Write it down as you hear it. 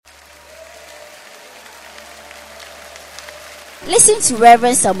Listen to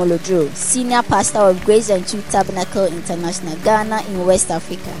Reverend Samuel Odro, Senior Pastor of Grace and Truth Tabernacle International, Ghana in West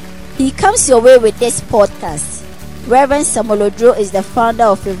Africa. He comes your way with this podcast. Reverend Samuel Odro is the founder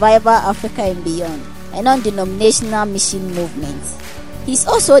of Revival Africa and Beyond, a non-denominational mission movement. He's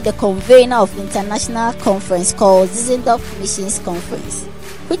also the convener of international conference called Zinzendorf Missions Conference,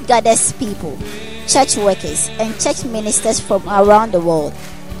 which gathers people, church workers, and church ministers from around the world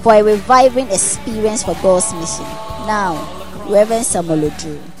for a reviving experience for God's mission. Now, Reverend Samuel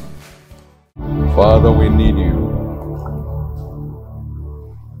Odro. Father, we need you.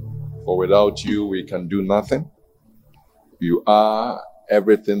 For without you, we can do nothing. You are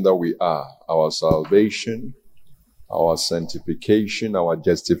everything that we are. Our salvation, our sanctification, our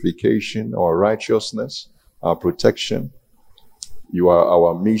justification, our righteousness, our protection. You are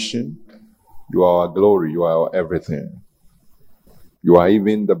our mission. You are our glory. You are our everything. You are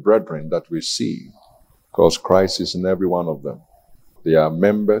even the brethren that we see, because Christ is in every one of them. They are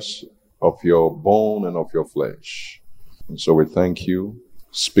members of your bone and of your flesh. And so we thank you.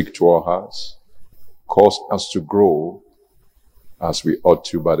 Speak to our hearts. Cause us to grow as we ought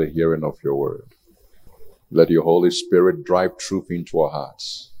to by the hearing of your word. Let your Holy Spirit drive truth into our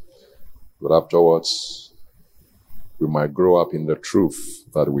hearts, that afterwards we might grow up in the truth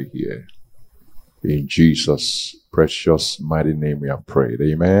that we hear. In Jesus' precious mighty name we have prayed.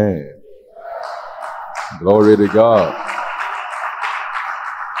 Amen. Glory to God.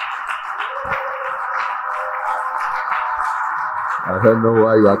 I don't know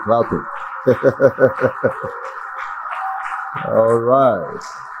why you are clapping. All right.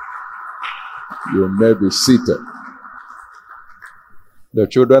 You may be seated. The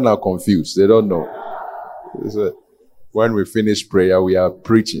children are confused. They don't know. When we finish prayer, we are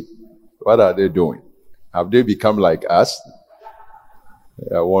preaching. What are they doing? Have they become like us?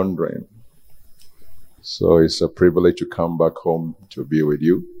 They are wondering. So it's a privilege to come back home to be with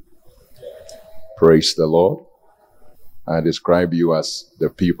you. Praise the Lord. I describe you as the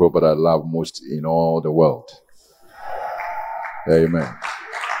people that I love most in all the world. Amen.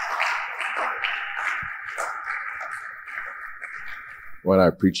 When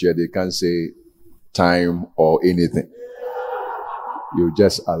I preach here, they can't say time or anything. You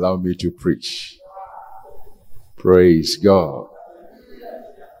just allow me to preach. Praise God.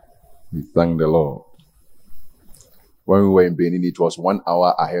 We thank the Lord. When we were in Benin, it was 1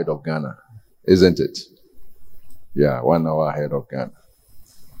 hour ahead of Ghana, isn't it? Yeah, 1 hour ahead of Ghana.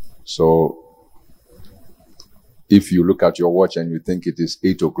 So, if you look at your watch and you think it is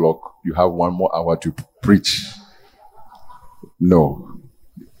 8 o'clock, you have 1 more hour to preach. No.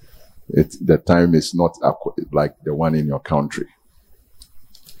 The time is not like the one in your country.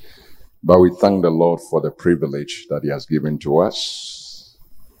 But we thank the Lord for the privilege that He has given to us.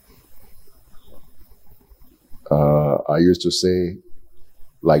 I used to say,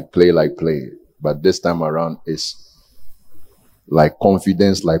 like play. But this time around, it's like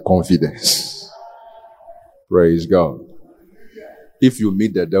confidence. Praise God. If you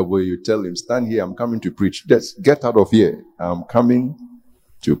meet the devil, you tell him, stand here, I'm coming to preach. Just get out of here. I'm coming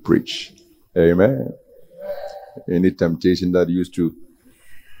to preach. Amen. Any temptation that used to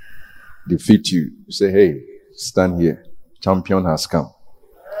defeat you, say, hey, stand here. Champion has come.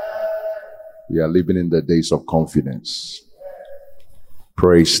 We are living in the days of confidence.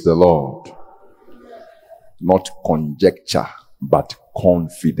 Praise the Lord. Not conjecture, but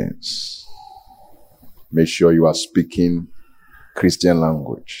confidence. Make sure you are speaking Christian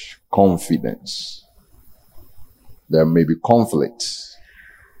language. Confidence. There may be conflict,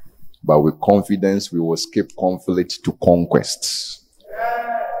 but with confidence we will skip conflict to conquest.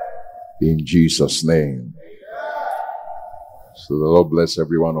 In Jesus' name. So the Lord bless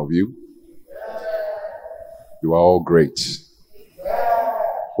every one of you. You are all great.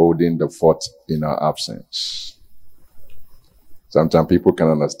 Holding the fort in our absence. Sometimes people can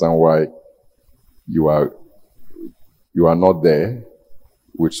understand why you are not there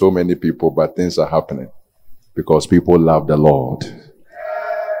with so many people, but things are happening because people love the Lord.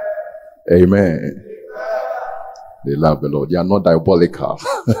 Amen. They love the Lord. They are not diabolical.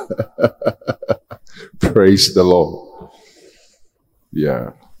 Praise the Lord.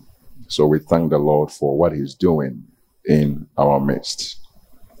 Yeah. So we thank the Lord for what He's doing in our midst.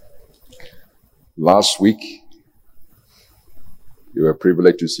 Last week, you were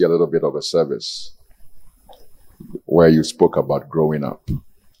privileged to see a little bit of a service where you spoke about growing up.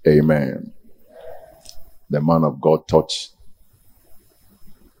 Amen. The man of God taught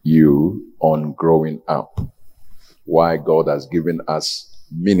you on growing up. Why God has given us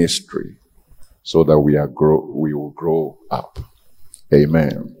ministry so that we will grow up.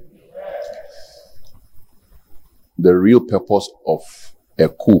 Amen. The real purpose of a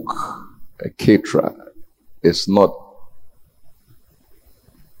cook, a caterer, is not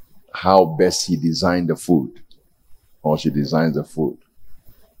how best he designed the food or she designs the food.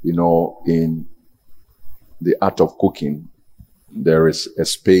 You know, in the art of cooking, there is a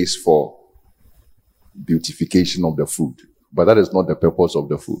space for beautification of the food. But that is not the purpose of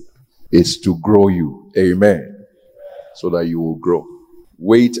the food. It's to grow you. Amen. So that you will grow.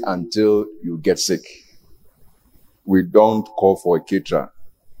 Wait until you get sick. We don't call for a caterer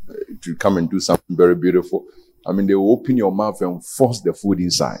to come and do something very beautiful. I mean, they will open your mouth and force the food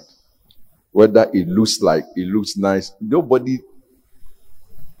inside. Whether it looks nice. Nobody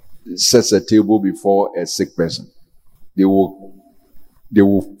sets a table before a sick person. They will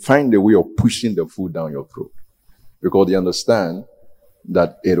find a way of pushing the food down your throat because they understand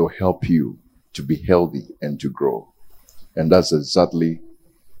that it will help you to be healthy and to grow. And that's exactly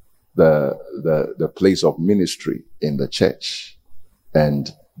the place of ministry in the church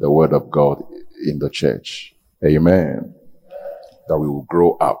and the word of God in the church. Amen. That we will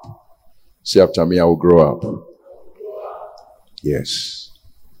grow up. Say after me, I will grow up. Yes.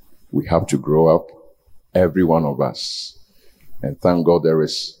 We have to grow up, every one of us. And thank God there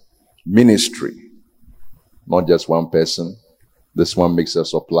is ministry. Not just one person. This one makes a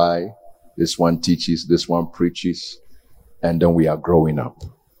supply. This one teaches. This one preaches. And then we are growing up.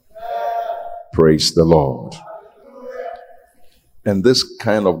 Praise the Lord. And this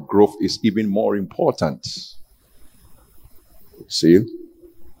kind of growth is even more important. See?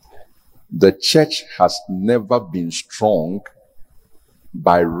 The church has never been strong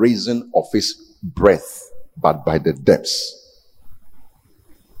by reason of its breadth, but by the depths.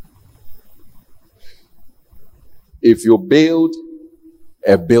 If you build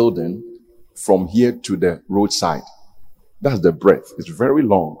a building from here to the roadside, that's the breadth. It's very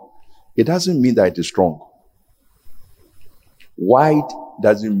long. It doesn't mean that it is strong. Wide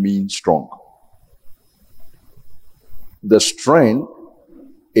doesn't mean strong. The strength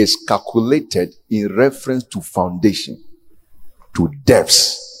is calculated in reference to foundation, to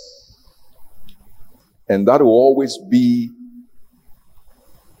depths. And that will always be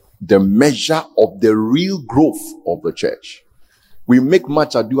the measure of the real growth of the church. We make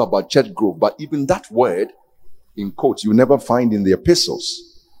much ado about church growth, but even that word, in quotes, you never find in the epistles.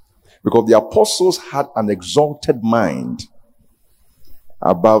 Because the apostles had an exalted mind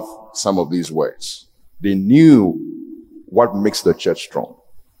above some of these words. They knew what makes the church strong.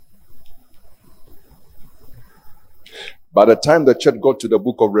 By the time the church got to the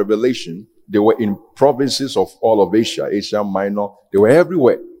book of Revelation, they were in provinces of all of Asia, Asia Minor. They were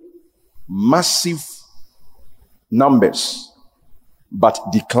everywhere. Massive numbers, but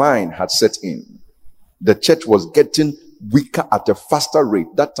decline had set in. The church was getting weaker at a faster rate.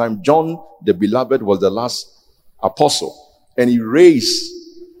 That time, John the Beloved was the last apostle, and he raised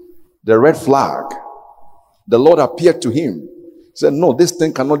the red flag. The Lord appeared to him. He said, no, this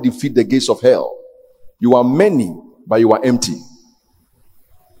thing cannot defeat the gates of hell. You are many, but you are empty.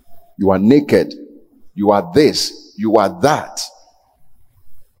 You are naked. You are this. You are that.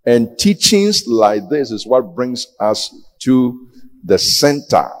 And teachings like this is what brings us to the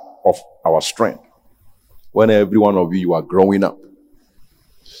center of our strength. When every one of you are growing up.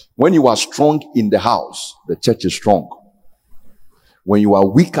 When you are strong in the house, the church is strong. When you are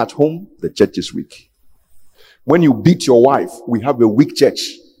weak at home, the church is weak. When you beat your wife, we have a weak church.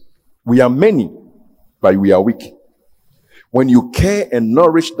 We are many, but we are weak. When you care and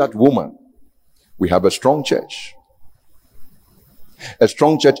nourish that woman, we have a strong church. A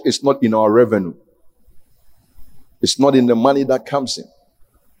strong church is not in our revenue. It's not in the money that comes in.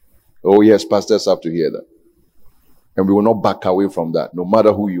 Oh yes, pastors have to hear that. And we will not back away from that, no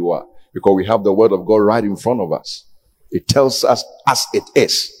matter who you are. Because we have the word of God right in front of us. It tells us as it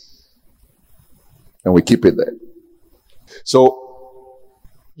is. And we keep it there. So,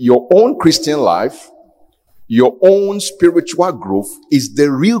 your own Christian life, your own spiritual growth is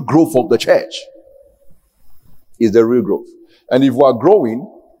the real growth of the church. Is the real growth. And if you are growing,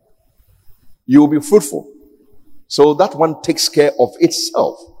 you will be fruitful. So that one takes care of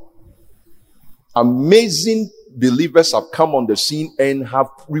itself. Amazing believers have come on the scene and have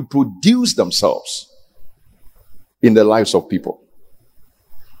reproduced themselves in the lives of people.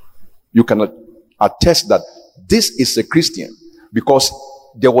 You cannot attest that this is a Christian because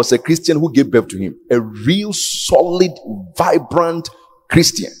there was a Christian who gave birth to him. A real solid, vibrant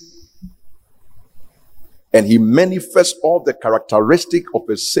Christian. And he manifests all the characteristic of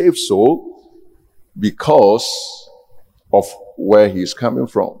a saved soul because of where he's coming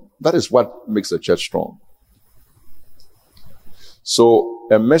from. That is what makes the church strong. So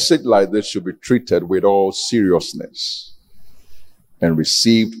a message like this should be treated with all seriousness and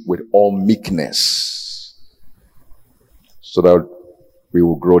received with all meekness so that we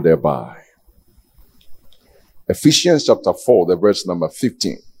will grow thereby. Ephesians chapter 4, the verse number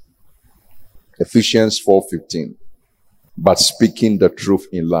 15. Ephesians 4:15. But speaking the truth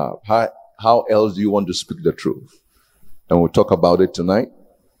in love. How else do you want to speak the truth? And we'll talk about it tonight.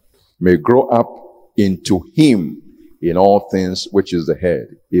 May grow up into him in all things, which is the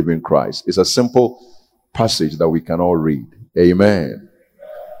head, even Christ. It's a simple passage that we can all read. Amen.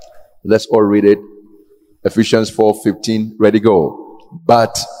 Let's all read it. Ephesians 4:15. Ready, go.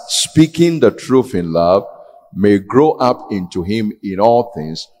 But speaking the truth in love may grow up into him in all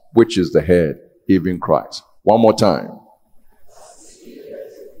things, which is the head, even Christ. One more time.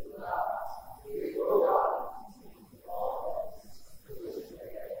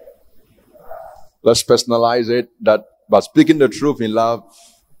 Let's personalize it. That by speaking the truth in love,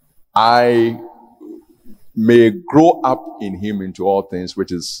 I may grow up in him into all things,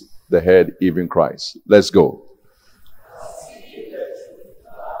 which is the head, even Christ. Let's go.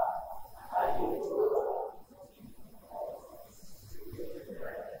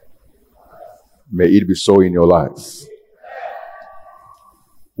 May it be so in your life.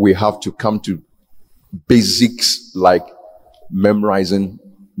 We have to come to basics like memorizing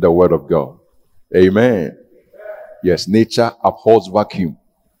the word of God. Amen. Yes, nature abhors vacuum.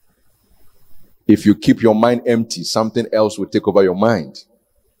 If you keep your mind empty, something else will take over your mind.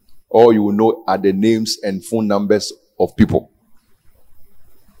 All you will know are the names and phone numbers of people.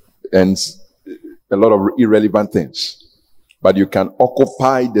 And a lot of irrelevant things. But you can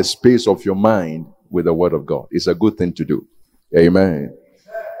occupy the space of your mind with the word of God. It's a good thing to do. Amen.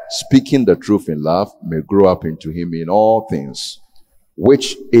 Speaking the truth in love may grow up into him in all things,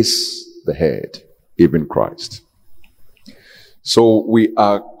 which is the head, even Christ. So we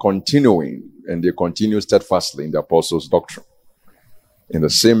are continuing, and they continue steadfastly in the apostles' doctrine, in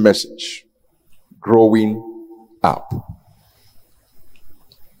the same message, growing up,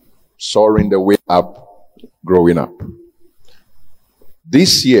 soaring the way up, growing up.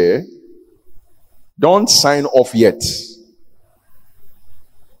 This year, don't sign off yet.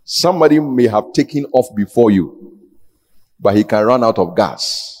 Somebody may have taken off before you, but he can run out of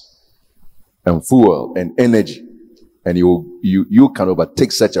gas and fuel and energy, and you can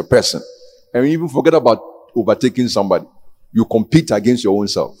overtake such a person. And even forget about overtaking somebody. You compete against your own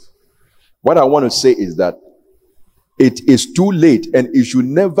self. What I want to say is that it is too late, and it should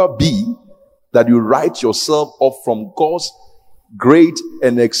never be that you write yourself off from God's great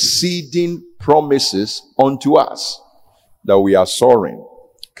and exceeding promises unto us, that we are soaring.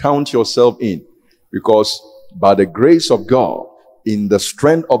 Count yourself in, because by the grace of God, in the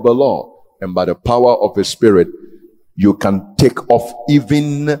strength of the Lord, and by the power of His Spirit, you can take off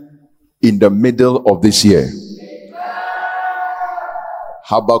even in the middle of this year.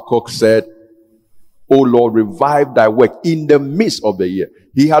 Habakkuk said, "O Lord, revive thy work in the midst of the year."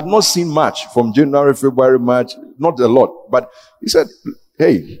 He had not seen much from January, February, March, not a lot, but he said,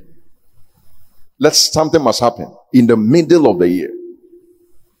 hey, something must happen in the middle of the year.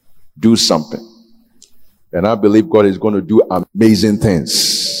 Do something. And I believe God is going to do amazing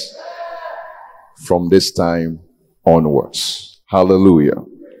things from this time onwards. Hallelujah.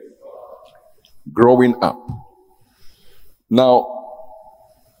 Growing up. Now,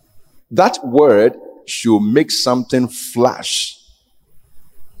 that word should make something flash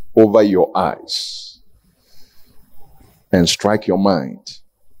over your eyes and strike your mind.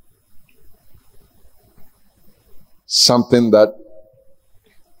 Something that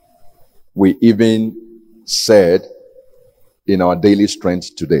we even said in our daily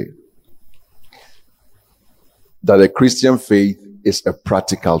strength today, that the Christian faith is a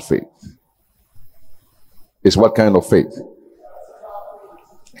practical faith. It's what kind of faith?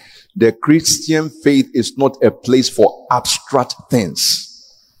 The Christian faith is not a place for abstract things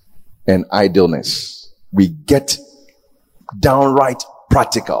and idleness. We get downright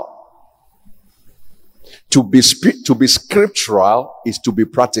practical. To be scriptural is to be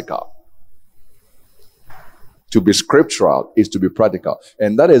practical. To be scriptural is to be practical.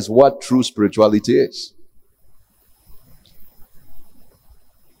 And that is what true spirituality is.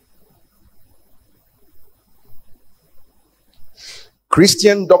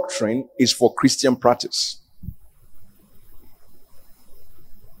 Christian doctrine is for Christian practice.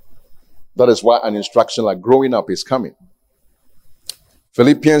 That is why an instruction like growing up is coming.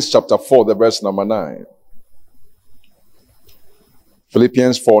 Philippians chapter 4, the verse number 9.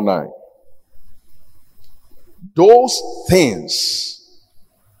 Philippians 4:9. Those things,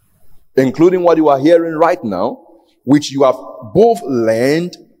 including what you are hearing right now, which you have both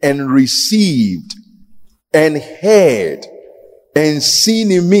learned and received and heard and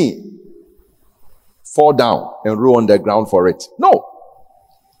seen in me, fall down and roll on the ground for it. No.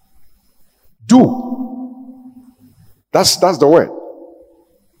 Do. That's the word.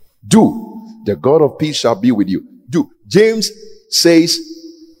 Do. The God of peace shall be with you. Do. James says,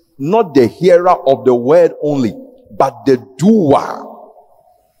 not the hearer of the word only, but the doer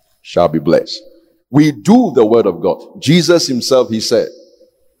shall be blessed. We do the word of God. Jesus himself, he said,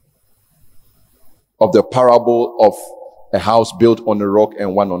 of the parable of a house built on a rock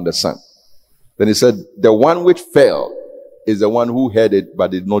and one on the sand. Then he said, the one which fell is the one who heard it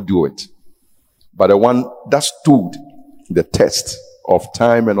but did not do it. But the one that stood the test of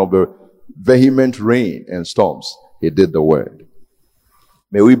time and of the vehement rain and storms, he did the word.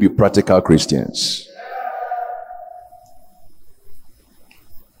 May we be practical Christians.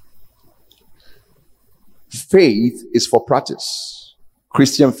 Faith is for practice.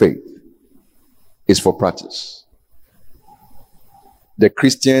 Christian faith is for practice. The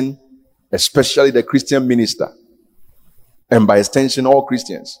Christian, especially the Christian minister, and by extension all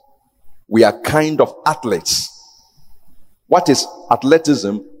Christians, we are kind of athletes. What is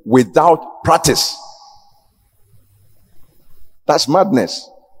athleticism without practice? That's madness.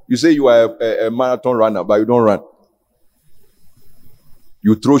 You say you are a marathon runner, but you don't run.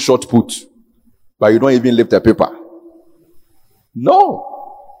 You throw short put, but you don't even lift a paper. No.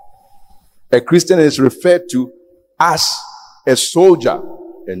 A Christian is referred to as a soldier.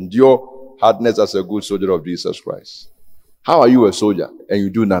 Endure hardness as a good soldier of Jesus Christ. How are you a soldier and you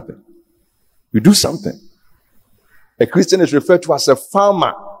do nothing? You do something. A Christian is referred to as a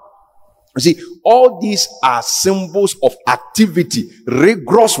farmer. You see, all these are symbols of activity,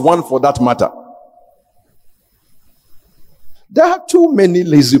 rigorous one for that matter. There are too many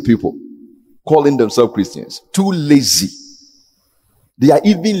lazy people calling themselves Christians. Too lazy. They are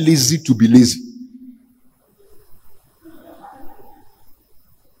even lazy to be lazy.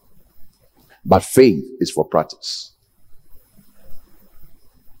 But faith is for practice.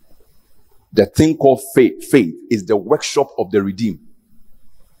 The thing called faith is the workshop of the redeemed.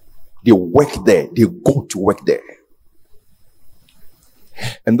 They work there. They go to work there.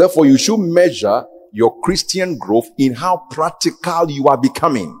 And therefore, you should measure your Christian growth in how practical you are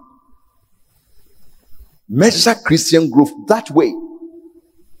becoming. Measure Christian growth that way.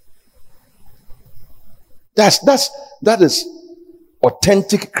 That is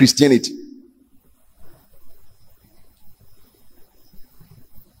authentic Christianity.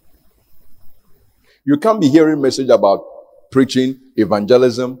 You can't be hearing message about preaching,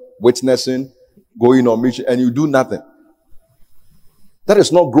 evangelism, witnessing, going on mission, and you do nothing. That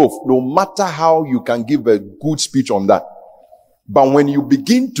is not growth, no matter how you can give a good speech on that. But when you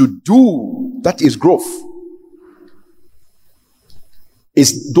begin to do, that is growth.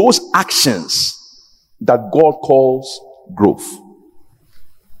 It's those actions that God calls growth.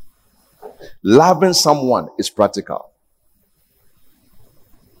 Loving someone is practical.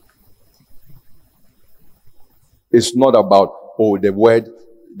 It's not about, the word,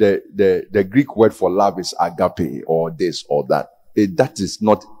 the Greek word for love is agape or this or that. That is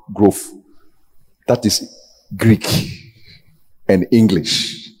not growth. That is Greek and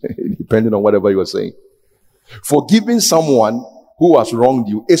English, depending on whatever you are saying. Forgiving someone who has wronged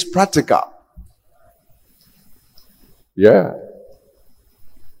you is practical. Yeah.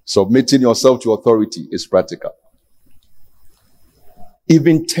 Submitting yourself to authority is practical.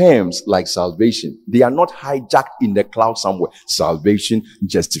 Even terms like salvation, they are not hijacked in the cloud somewhere. Salvation,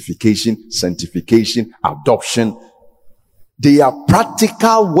 justification, sanctification, adoption. They are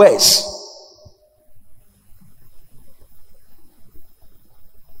practical words.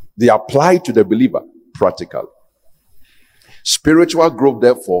 They apply to the believer practically. Spiritual growth,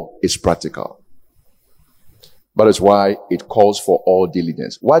 therefore, is practical. That is why it calls for all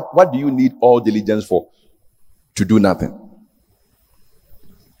diligence. What do you need all diligence for? To do nothing.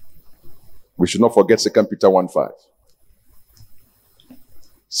 We should not forget 2 Peter 1:5.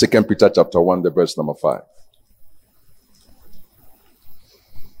 2 Peter chapter 1, the verse number 5.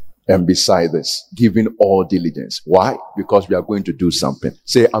 And beside this, giving all diligence. Why? Because we are going to do something.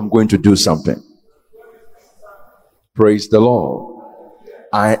 Say, I'm going to do something. Praise the Lord.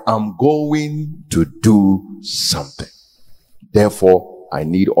 I am going to do something. Therefore, I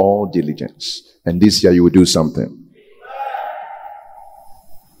need all diligence. And this year you will do something.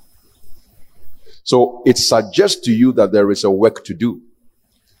 So it suggests to you that there is a work to do.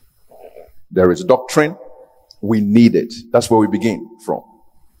 There is doctrine. We need it. That's where we begin from.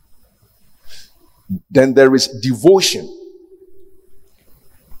 Then there is devotion.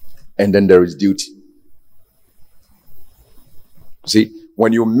 And then there is duty. See,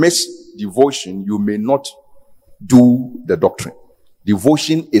 when you miss devotion, you may not do the doctrine.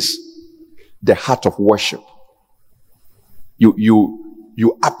 Devotion is the heart of worship.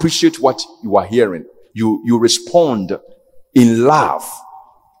 You appreciate what you are hearing. You respond in love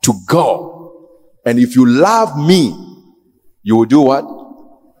to God. And if you love me, you will do what?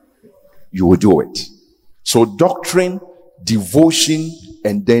 You will do it. So doctrine, devotion,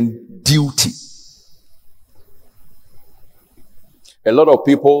 and then duty. A lot of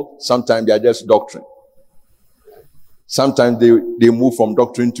people, sometimes they are just doctrine. Sometimes they move from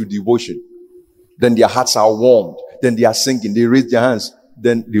doctrine to devotion. Then their hearts are warmed. Then they are singing. They raise their hands.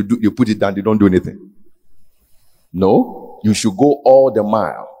 Then they put it down. They don't do anything. No, you should go all the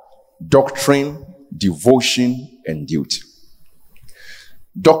mile. Doctrine, devotion, and duty.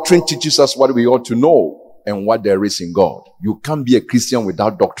 Doctrine teaches us what we ought to know and what there is in God. You can't be a Christian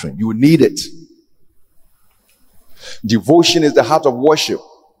without doctrine. You need it. Devotion is the heart of worship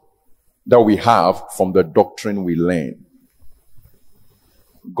that we have from the doctrine we learn.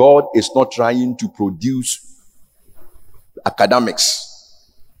 God is not trying to produce academics,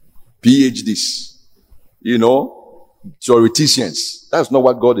 PhDs, theoreticians. That's not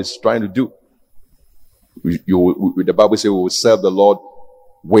what God is trying to do. The Bible says we will serve the Lord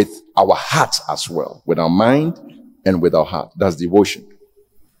with our hearts as well, with our mind and with our heart. That's devotion.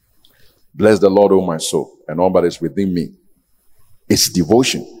 Bless the Lord, O my soul, and all that is within me. It's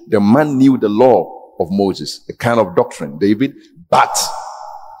devotion. The man knew the law of Moses, a kind of doctrine, David, but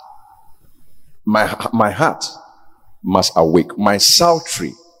my heart must awake. My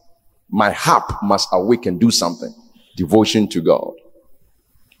psaltery, my harp must awake and do something. Devotion to God.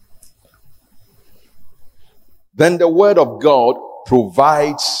 Then the word of God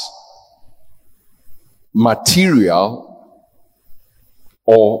provides material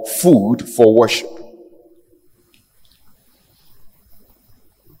or food for worship.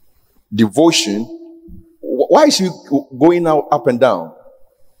 Devotion. Why is he going out up and down?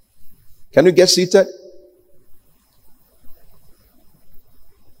 Can you get seated?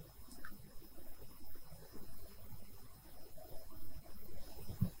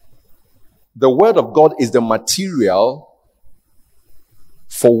 The word of God is the material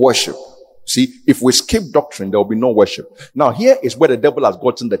for worship. See, if we skip doctrine, there will be no worship. Now, here is where the devil has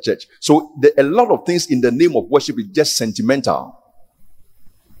gotten the church. So, a lot of things in the name of worship is just sentimental.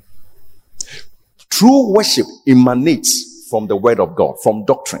 True worship emanates from the word of God, from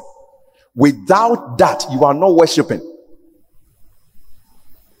doctrine. Without that, you are not worshiping.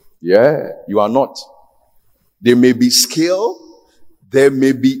 Yeah, you are not. There may be skill, there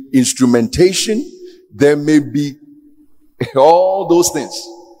may be instrumentation, there may be all those things,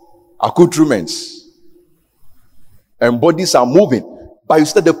 accoutrements, and bodies are moving. But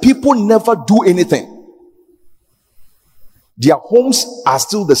instead, the people never do anything. Their homes are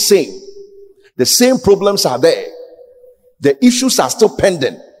still the same. The same problems are there. The issues are still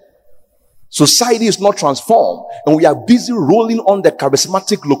pending. Society is not transformed, and we are busy rolling on the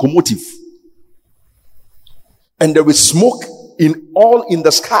charismatic locomotive. And there is smoke in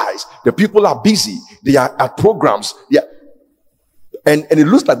the skies. The people are busy. They are at programs. And it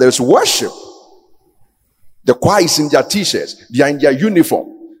looks like there is worship. The choir is in their t-shirts. They are in their uniform.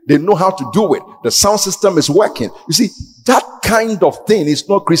 They know how to do it. The sound system is working. You see, that kind of thing is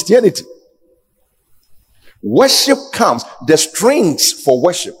not Christianity. Worship comes. The strings for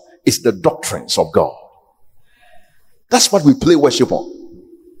worship is the doctrines of God. That's what we play worship on.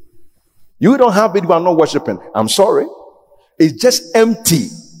 You don't have it, you are not worshiping. I'm sorry. It's just empty.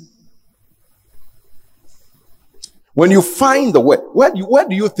 When you find the word, where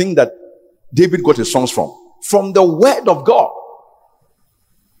do you think that David got his songs from? From the word of God.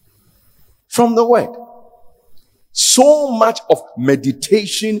 From the word. So much of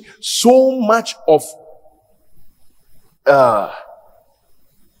meditation, so much of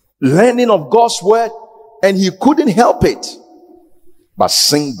learning of God's word, and he couldn't help it but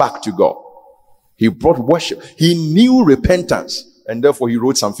sing back to God. He brought worship. He knew repentance, and therefore he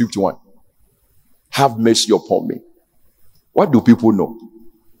wrote Psalm 51. Have mercy upon me. What do people know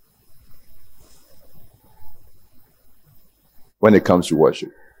when it comes to worship?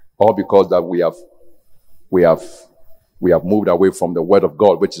 All because that we have moved away from the word of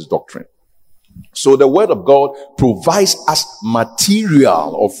God, which is doctrine. So the word of God provides us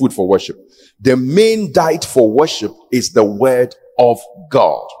material or food for worship. The main diet for worship is the word of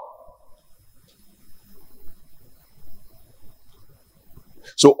God.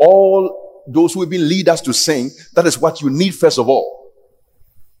 So all those who have been lead us to sing, that is what you need first of all.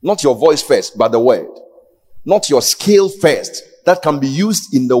 Not your voice first, but the word. Not your skill first. That can be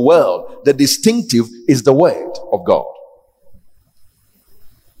used in the world. The distinctive is the word of God.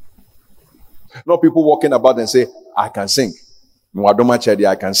 Not people walking about and say, I can sing.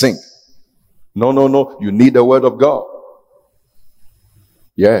 I can sing. No. You need the word of God.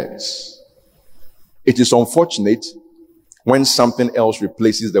 Yes. It is unfortunate when something else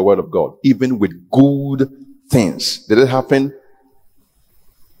replaces the word of God, even with good things. Did it happen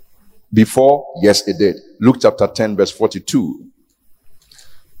before? Yes, it did. Luke chapter 10, verse 42.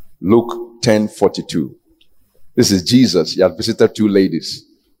 Luke 10:42. This is Jesus. He had visited two ladies,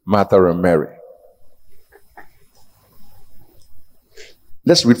 Martha and Mary.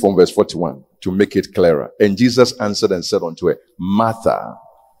 Let's read from verse 41 to make it clearer. And Jesus answered and said unto her, Martha,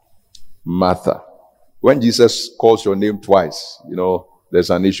 Martha. When Jesus calls your name twice, there's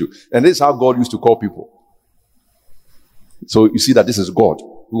an issue. And this is how God used to call people. So you see that this is God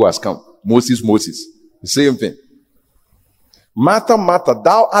who has come. Moses. The same thing. Martha, Martha,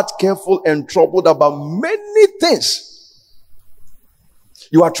 thou art careful and troubled about many things.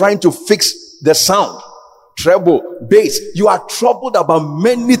 You are trying to fix the sound, treble, bass. You are troubled about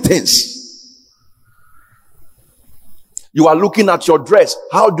many things. You are looking at your dress.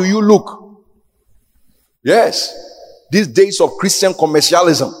 How do you look? Yes. These days of Christian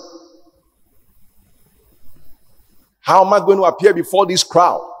commercialism. How am I going to appear before this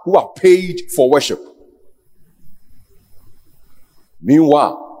crowd who are paid for worship?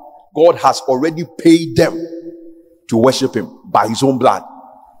 Meanwhile, God has already paid them to worship him by his own blood.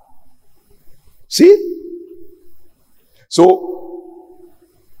 See? So,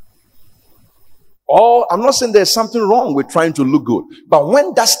 I'm not saying there's something wrong with trying to look good, but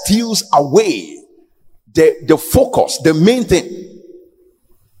when that steals away the focus, the main thing,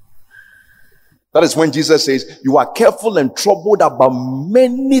 that is when Jesus says, you are careful and troubled about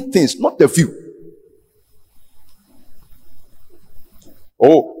many things, not a few.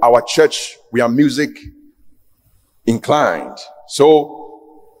 Oh, our church, we are music inclined. So,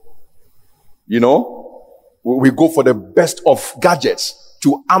 we go for the best of gadgets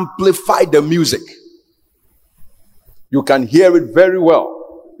to amplify the music. You can hear it very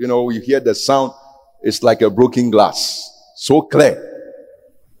well. You hear the sound. It's like a broken glass. So clear.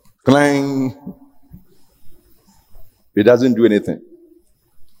 Clang. It doesn't do anything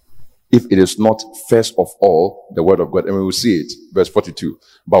if it is not first of all the word of God. And we will see it. Verse 42.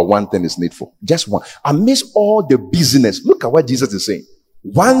 But one thing is needful. Just one. Amidst all the business, look at what Jesus is saying.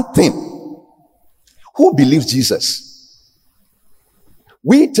 One thing. Who believes Jesus?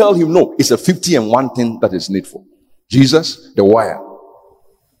 We tell him no. It's a 50 and one thing that is needful. Jesus, the wire.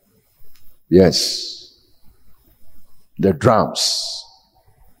 Yes. The drums.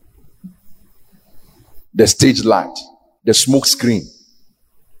 The stage light. The smoke screen.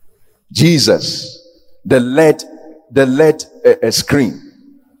 Jesus. The LED screen.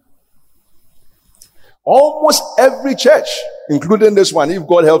 Almost every church, including this one, if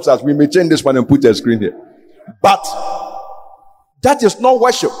God helps us, we may change this one and put a screen here. But that is not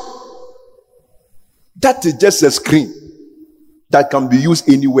worship. That is just a screen that can be used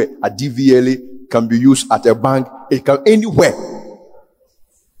anywhere. A DVLA can be used at a bank. It can anywhere.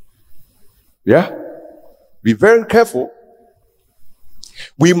 Yeah? Be very careful.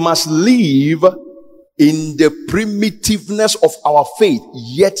 We must live in the primitiveness of our faith,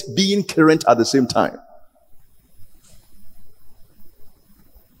 yet being current at the same time.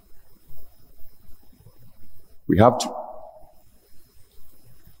 We have to.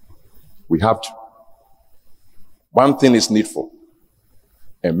 One thing is needful,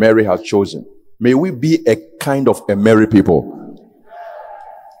 and Mary has chosen. May we be a kind of a Mary people.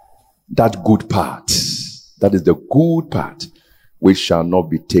 That good part, that is the good part, which shall not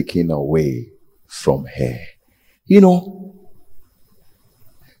be taken away from her.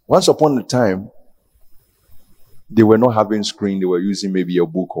 Once upon a time, they were not having screen, they were using maybe a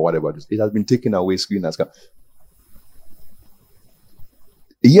book or whatever. It has been taken away, screen has come.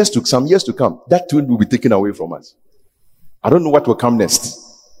 Some years to come, that too will be taken away from us. I don't know what will come next.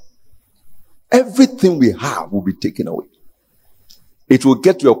 Everything we have will be taken away. It will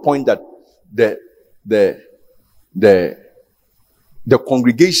get to a point that the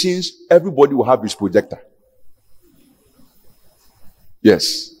congregations, everybody will have his projector.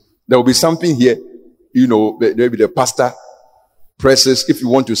 Yes. There will be something here, maybe the pastor presses, if you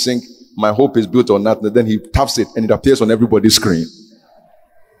want to sing, my hope is built on that, then he taps it and it appears on everybody's screen.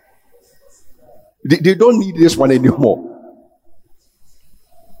 They don't need this one anymore.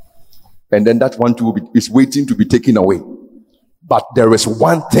 And then that one too is waiting to be taken away. But there is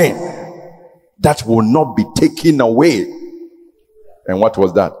one thing that will not be taken away. And what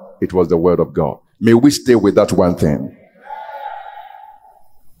was that? It was the word of God. May we stay with that one thing.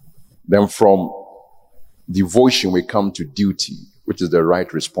 Then from devotion we come to duty, which is the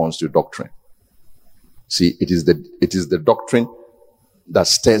right response to doctrine. See, it is the doctrine that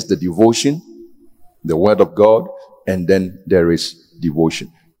stirs the devotion, the word of God, and then there is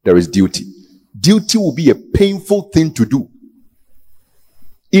devotion. There is duty. Duty will be a painful thing to do.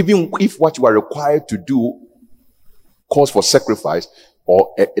 Even if what you are required to do calls for sacrifice,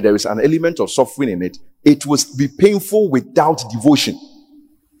 or there is an element of suffering in it, it will be painful without devotion.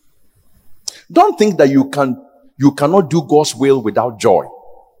 Don't think that you cannot do God's will without joy.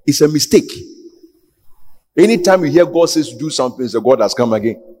 It's a mistake. Anytime you hear God says do something, so God has come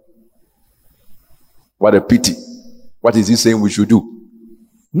again. What a pity. What is he saying we should do?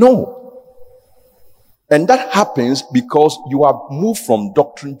 No. And that happens because you are moved from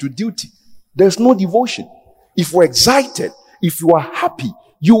doctrine to duty. There's no devotion. If you're excited, if you are happy,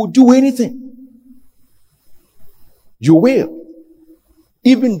 you will do anything. You will.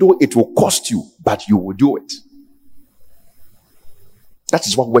 Even though it will cost you, but you will do it. That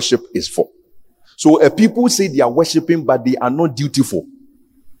is what worship is for. So people say they are worshiping, but they are not dutiful.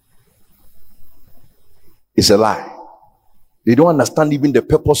 It's a lie. They don't understand even the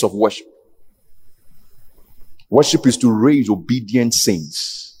purpose of worship. Worship is to raise obedient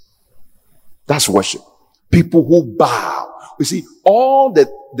saints. That's worship. People who bow. You see, all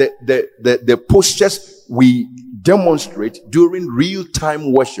the postures we demonstrate during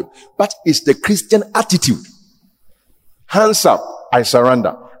real-time worship, but it's the Christian attitude. Hands up, I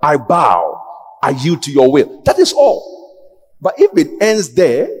surrender. I bow. I yield to your will. That is all. But if it ends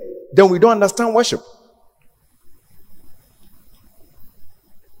there, then we don't understand worship.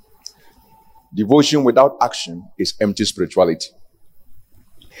 Devotion without action is empty spirituality.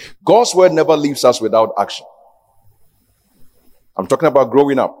 God's word never leaves us without action. I'm talking about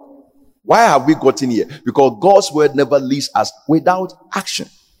growing up. Why have we gotten here? Because God's word never leaves us without action.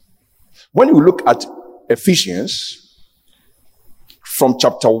 When you look at Ephesians, from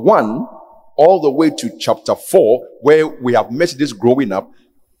chapter 1 all the way to chapter 4, where we have met this growing up,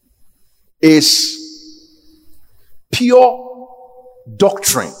 is pure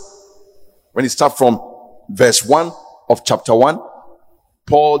doctrine. When you start from verse 1 of chapter 1,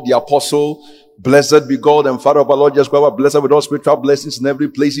 Paul the apostle, blessed be God and Father of our Lord Jesus Christ, blessed with all spiritual blessings in every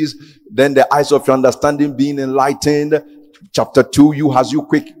places. Then the eyes of your understanding being enlightened. Chapter 2, you have you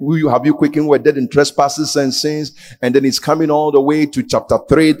quickened were dead in trespasses and sins. And then it's coming all the way to chapter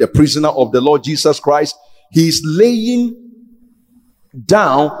 3, the prisoner of the Lord Jesus Christ. He's laying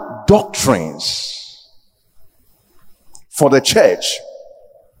down doctrines for the church.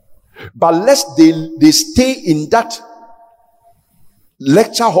 But lest they stay in that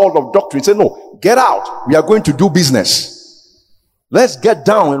lecture hall of doctrine. Say, no, get out. We are going to do business. Let's get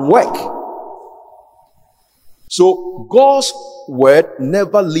down and work. So God's word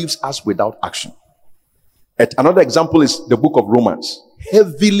never leaves us without action. Another example is the book of Romans.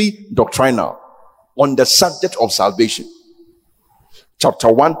 Heavily doctrinal on the subject of salvation. Chapter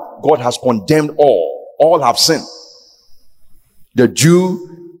 1, God has condemned all. All have sinned. The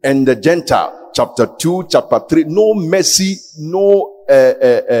Jew and the Gentile. Chapter 2, chapter 3, no mercy, no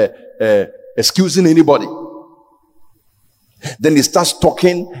excusing anybody. Then he starts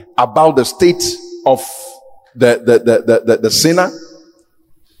talking about the state of the sinner.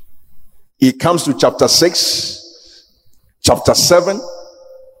 He comes to chapter 6, chapter 7.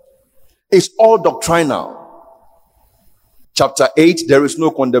 It's all doctrinal. Chapter 8, there is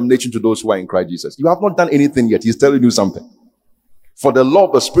no condemnation to those who are in Christ Jesus. You have not done anything yet. He's telling you something. For the law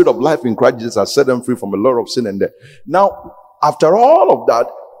of the Spirit of life in Christ Jesus has set them free from the law of sin and death. Now, after all of that,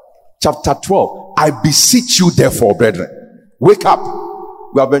 chapter 12, I beseech you therefore, brethren, wake up.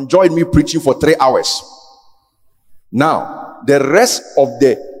 You have enjoyed me preaching for 3 hours. Now, the rest of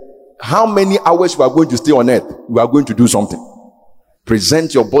how many hours you are going to stay on earth, you are going to do something.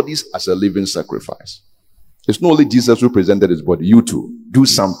 Present your bodies as a living sacrifice. It's not only Jesus who presented his body. You too. Do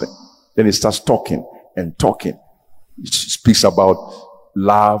something. Then he starts talking and talking. He speaks about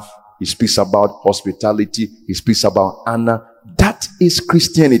love. He speaks about hospitality. He speaks about honor. That is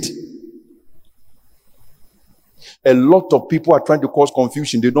Christianity. A lot of people are trying to cause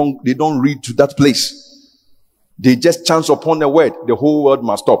confusion. They don't read to that place. They just chance upon the word. The whole world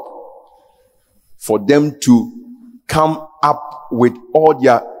must stop. For them to come up with all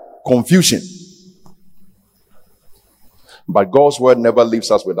their confusion. But God's word never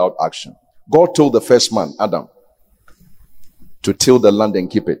leaves us without action. God told the first man, Adam, to till the land and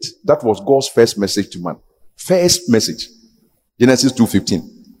keep it. That was God's first message to man. First message. Genesis 2:15.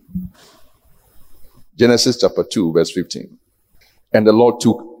 Genesis chapter 2 verse 15. And the Lord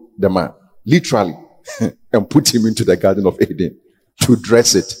took the man, literally, and put him into the Garden of Eden to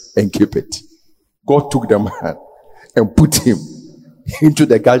dress it and keep it. God took the man and put him into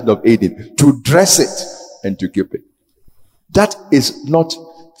the Garden of Eden to dress it and to keep it. That is not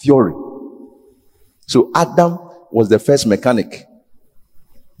theory. So Adam was the first mechanic,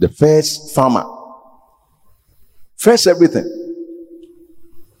 the first farmer, first everything,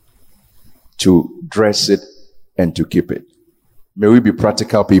 to dress it and to keep it. May we be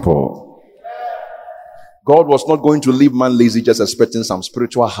practical people. God was not going to leave man lazy just expecting some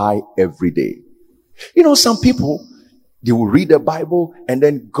spiritual high every day. You know, some people, they will read the Bible and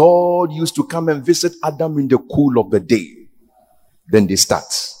then God used to come and visit Adam in the cool of the day. Then they start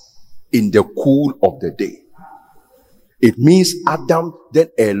in the cool of the day. It means Adam did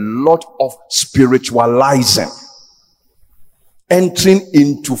a lot of spiritualizing, entering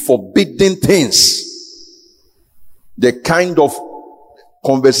into forbidden things. The kind of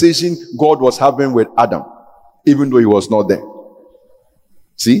conversation God was having with Adam, even though he was not there.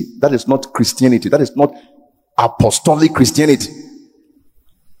 See, that is not Christianity. That is not apostolic Christianity.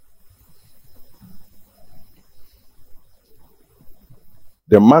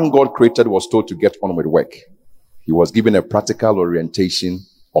 The man God created was told to get on with work. He was given a practical orientation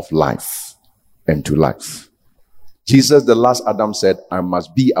of life and to life. Jesus, the last Adam, said, I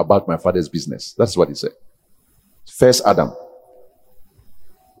must be about my Father's business. That's what he said. First Adam,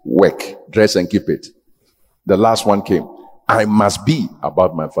 work, dress and keep it. The last one came, I must be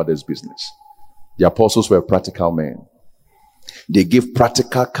about my Father's business. The apostles were practical men. They gave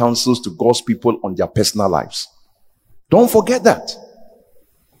practical counsels to God's people on their personal lives. Don't forget that.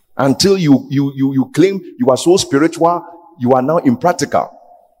 Until you claim you are so spiritual, you are now impractical.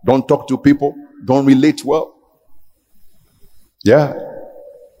 Don't talk to people. Don't relate well. Yeah.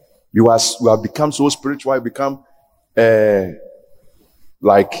 You have become so spiritual, you become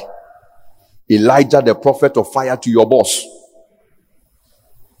like Elijah, the prophet of fire, to your boss.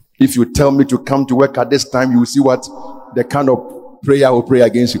 If you tell me to come to work at this time, you will see what the kind of prayer I will pray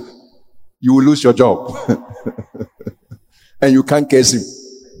against you. You will lose your job. And you can't curse him.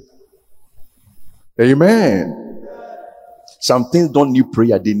 Amen. Some things don't need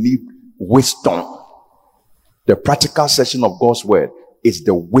prayer, they need wisdom. The practical session of God's word is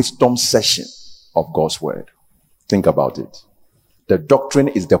the wisdom session of God's word. Think about it. The doctrine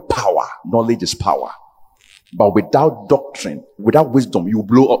is the power. Knowledge is power. But without doctrine, without wisdom, you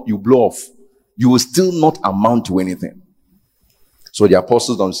blow off. You will still not amount to anything. So the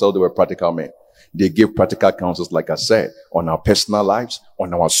apostles themselves, they were practical men. They gave practical counsels, like I said, on our personal lives,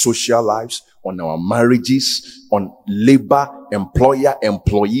 on our social lives, on our marriages, on labor, employer,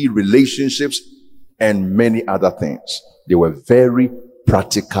 employee relationships, and many other things. They were very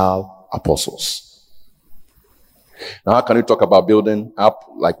practical apostles. Now, how can you talk about building up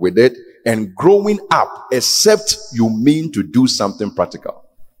like we did and growing up, except you mean to do something practical?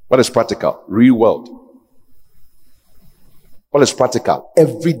 What is practical? Real world. What is practical?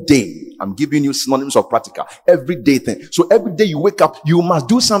 Every day. I'm giving you synonyms of practical. Everyday thing. So every day you wake up, you must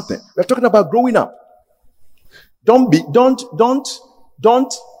do something. We're talking about growing up. Don't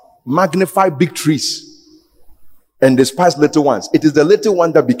magnify big trees and despise little ones. It is the little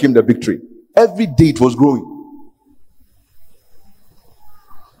one that became the big tree. Every day it was growing.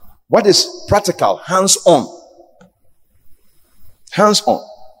 What is practical? Hands-on. Hands-on.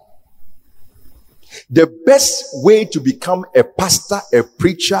 The best way to become a pastor, a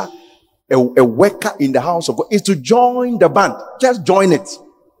preacher, a worker in the house of God is to join the band. Just join it.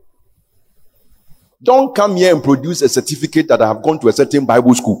 Don't come here and produce a certificate that I have gone to a certain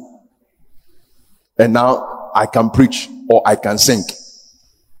Bible school and now I can preach or I can sing.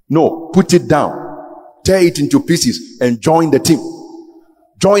 No, put it down, tear it into pieces and join the team.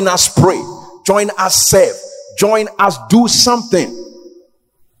 Join us pray, join us serve, join us do something.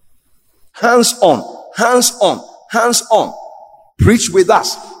 Hands on, hands on, hands on. Preach with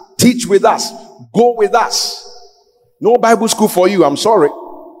us, teach with us, go with us. No Bible school for you, I'm sorry.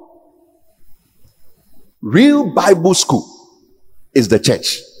 Real Bible school is the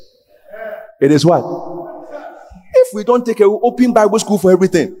church. It is what? If we don't take an open Bible school for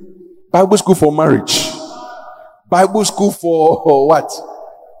everything, Bible school for marriage, Bible school for what?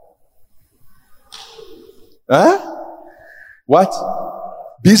 Huh? What?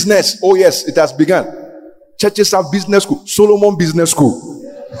 Business. Oh yes, it has begun. Churches have business school. Solomon Business School.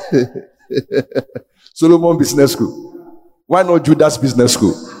 Solomon Business School. Why not Judas Business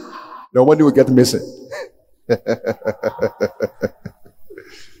School? No one will get missing.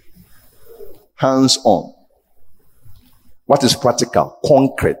 Hands on. What is practical?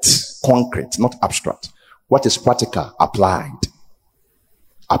 Concrete, not abstract. What is practical? Applied.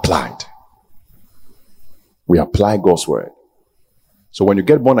 We apply God's word. So when you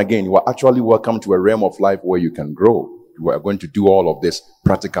get born again, you are actually welcome to a realm of life where you can grow. You are going to do all of these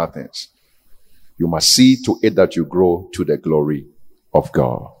practical things. You must see to it that you grow to the glory of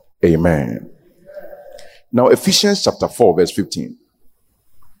God. Amen. Now, Ephesians chapter 4, verse 15.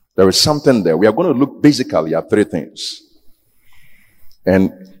 There is something there. We are going to look basically at three things.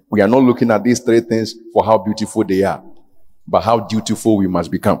 And we are not looking at these three things for how beautiful they are, but how dutiful we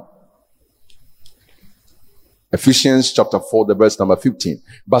must become. Ephesians chapter 4, the verse number 15.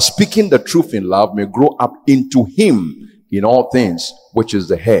 But speaking the truth in love may grow up into him in all things, which is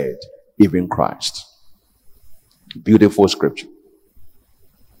the head, even Christ. Beautiful scripture.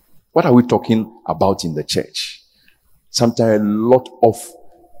 What are we talking about in the church? Sometimes a lot of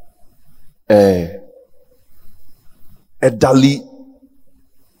elderly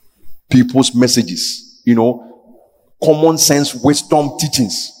people's messages, common sense wisdom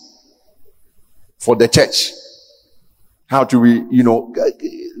teachings for the church. How to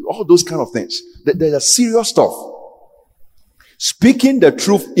all those kind of things. There's a serious stuff. Speaking the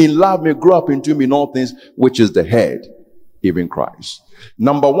truth in love may grow up into him in all things, which is the head, even Christ.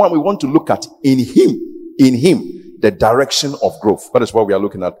 Number one, we want to look at in him, the direction of growth. That is what we are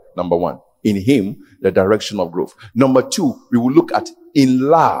looking at. Number one, in him, the direction of growth. Number two, we will look at in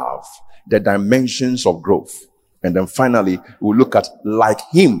love, the dimensions of growth. And then finally, we will look at like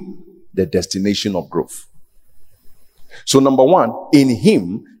him, the destination of growth. So number one, in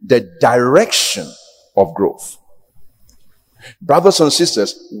him, the direction of growth. Brothers and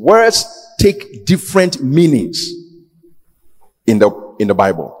sisters, words take different meanings in the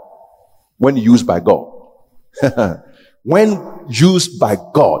Bible when used by God. When used by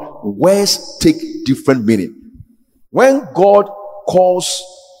God, words take different meaning. When God calls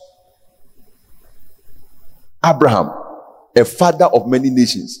Abraham a father of many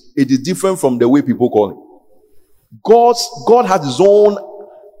nations, it is different from the way people call him. God has his own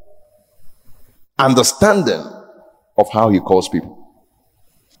understanding of how he calls people.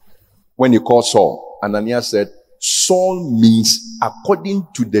 When he called Saul, Ananias said, Saul means, according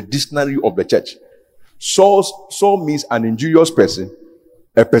to the dictionary of the church, Saul means an injurious person,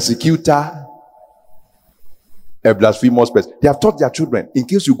 a persecutor, a blasphemous person. They have taught their children, in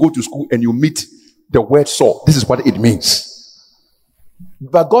case you go to school and you meet the word Saul, this is what it means.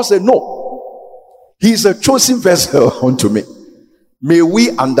 But God said, no. He is a chosen vessel unto me. May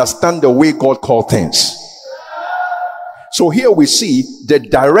we understand the way God called things. So here we see the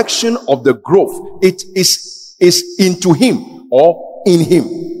direction of the growth. It is into him or in him.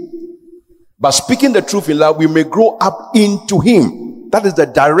 But speaking the truth in love, we may grow up into him. That is the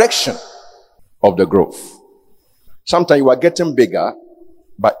direction of the growth. Sometimes you are getting bigger,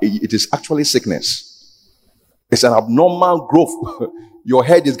 but it is actually sickness. It's an abnormal growth. Your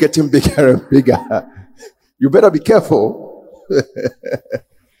head is getting bigger and bigger. You better be careful.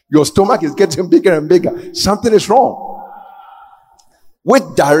 Your stomach is getting bigger and bigger. Something is wrong. Which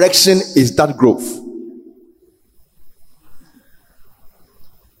direction is that growth?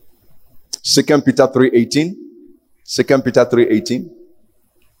 2 Peter 3:18. 2 Peter 3:18.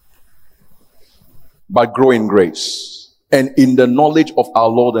 But grow in grace and in the knowledge of our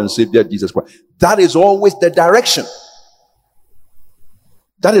Lord and Savior Jesus Christ. That is always the direction.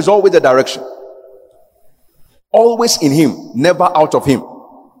 That is always the direction. Always in him, never out of him.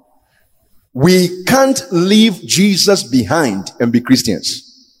 We can't leave Jesus behind and be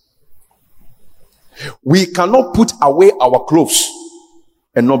Christians. We cannot put away our clothes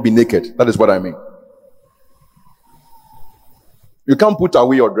and not be naked. That is what I mean. You can't put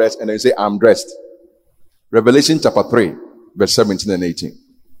away your dress and then say, I'm dressed. Revelation chapter 3, verse 17 and 18.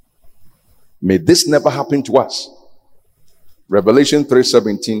 May this never happen to us. Revelation 3,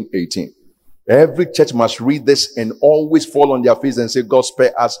 17, 18. Every church must read this and always fall on their face and say, God,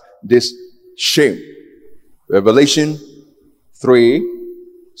 spare us this shame. Revelation 3,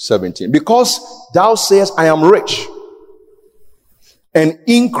 17. Because thou sayest, I am rich and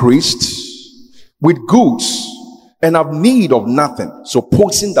increased with goods and have need of nothing,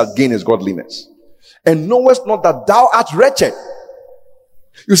 supposing that gain is godliness. And knowest not that thou art wretched.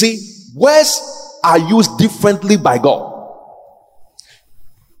 You see, words are used differently by God.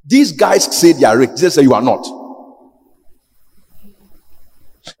 These guys say they are rich. They say you are not.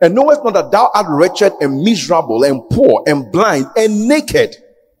 And knowest not that thou art wretched and miserable and poor and blind and naked.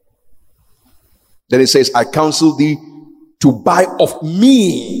 Then it says, I counsel thee to buy of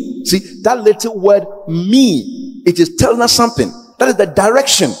me. See, that little word me, it is telling us something. That is the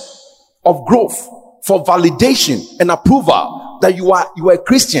direction of growth for validation and approval that you are a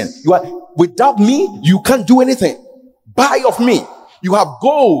Christian. You are, without me, you can't do anything. Buy of me. You have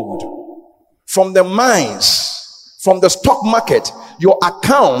gold from the mines, from the stock market. Your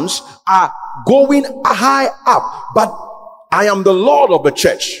accounts are going high up. But I am the Lord of the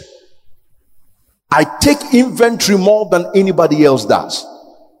church. I take inventory more than anybody else does.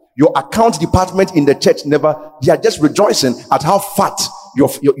 Your account department in the church never, they are just rejoicing at how fat your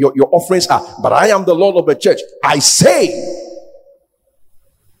offerings are. But I am the Lord of the church. I say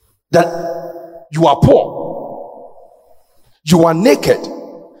that you are poor, you are naked,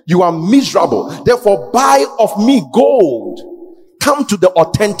 you are miserable. Therefore, buy of me gold. Come to the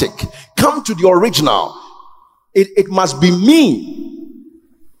authentic, come to the original. It must be me,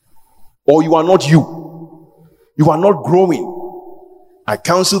 or you are not you. You are not growing. I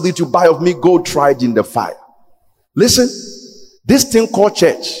counsel thee to buy of me gold tried in the fire. Listen, this thing called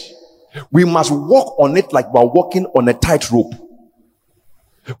church, we must walk on it like we're walking on a tightrope,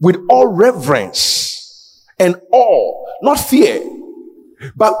 with all reverence and awe, not fear.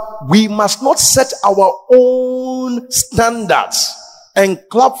 But we must not set our own standards and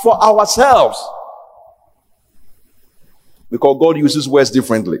clap for ourselves, because God uses words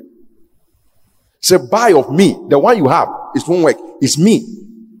differently. Say, buy of me. The one you have, it won't work. It's me,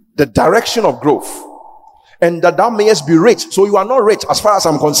 the direction of growth, and that thou mayest be rich. So you are not rich as far as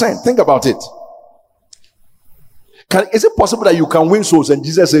I'm concerned. Think about it. Is it possible that you can win souls and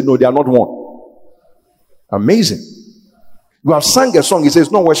Jesus said no, they are not one? Amazing. You have sung a song, he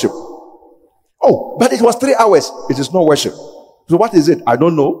says no worship. Oh, but it was 3 hours. It is no worship. So what is it? I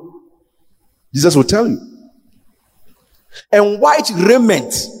don't know. Jesus will tell you. And white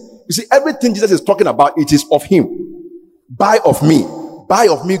raiment. You see, everything Jesus is talking about, it is of him. Buy of me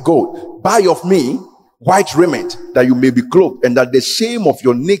gold, buy of me white raiment, that you may be clothed, and that the shame of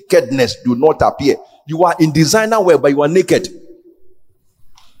your nakedness do not appear. You are in designer wear, but you are naked.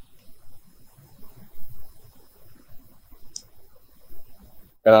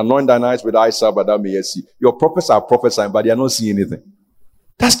 And anoint thine eyes with eye salve, that thou mayest see. Your prophets are prophesying, but they are not seeing anything.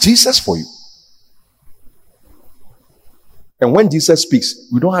 That's Jesus for you. And when Jesus speaks,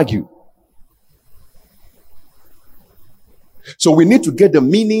 we don't argue. So we need to get the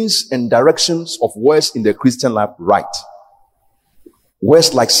meanings and directions of words in the Christian life right.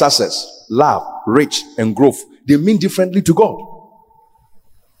 Words like success, love, rich, and growth, they mean differently to God.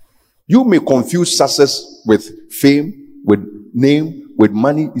 You may confuse success with fame, with name, with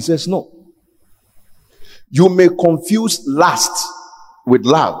money. He says no. You may confuse lust with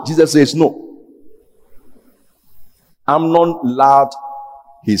love. Jesus says no. Amnon loved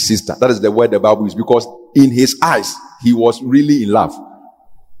his sister. That is the word the Bible uses, because in his eyes, he was really in love.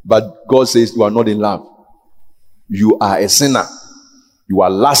 But God says you are not in love. You are a sinner. You are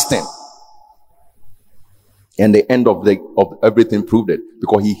lusting. And the end of everything proved it,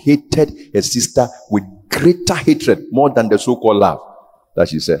 because he hated his sister with greater hatred, more than the so-called love that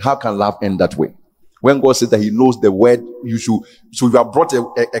she said. How can love end that way? When God says that he knows the word, you should. So you have brought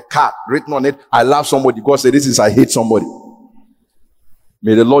a card written on it, I love somebody. God said this is I hate somebody.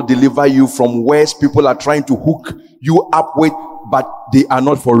 May the Lord deliver you from words people are trying to hook you up with, but they are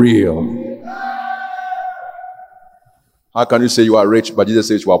not for real. How can you say you are rich, but Jesus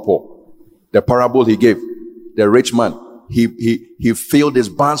says you are poor? The parable he gave, the rich man, he filled his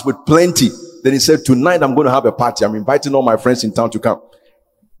barns with plenty. Then he said, tonight I'm going to have a party. I'm inviting all my friends in town to come.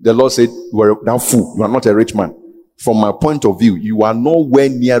 The Lord said, you are now fool. You are not a rich man. From my point of view, you are nowhere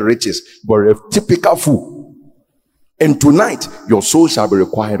near riches, but a typical fool. And tonight, your soul shall be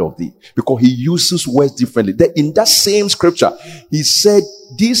required of thee. Because he uses words differently. In that same scripture, he said,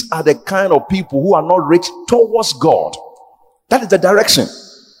 these are the kind of people who are not rich towards God. That is the direction.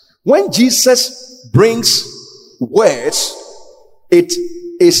 When Jesus brings words, it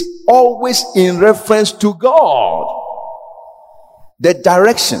is always in reference to God. The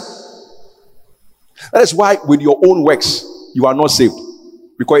direction. That is why with your own works, you are not saved.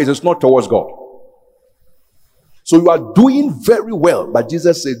 Because it is not towards God. So you are doing very well, but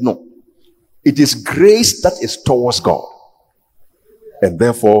Jesus said no. It is grace that is towards God. And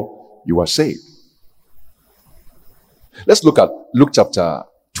therefore, you are saved. Let's look at Luke chapter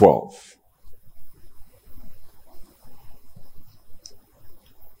 12.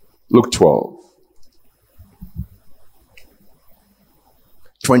 Luke 12.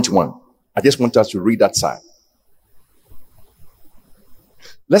 21. I just want us to read that side.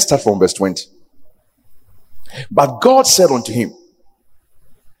 Let's start from verse 20. But God said unto him,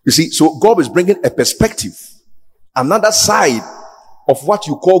 you see, so God is bringing a perspective, another side of what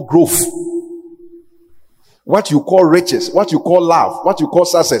you call growth, what you call riches, what you call love, what you call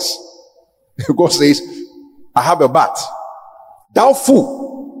success. God says, I have a bat. Thou fool.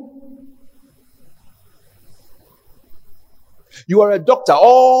 You are a doctor.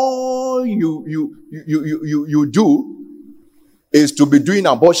 All you do is to be doing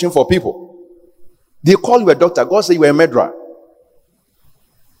abortion for people. They call you a doctor. God says you are a murderer.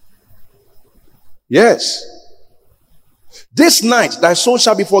 Yes. This night thy soul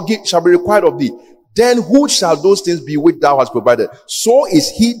shall be required of thee. Then who shall those things be which thou hast provided? So is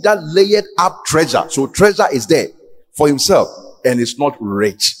he that layeth up treasure. So treasure is there for himself and is not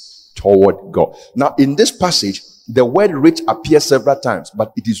rich toward God. Now in this passage, the word rich appears several times,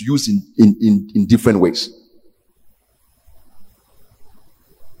 but it is used in different ways.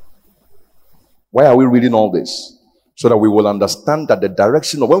 Why are we reading all this? So that we will understand that the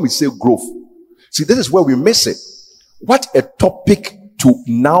direction of when we say growth. See, this is where we miss it. What a topic to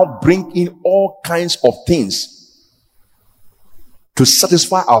now bring in all kinds of things to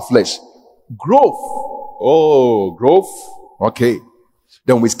satisfy our flesh. Growth. Oh, growth. Okay.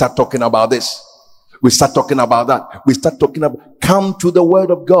 Then we start talking about this. We start talking about that. We start talking about, come to the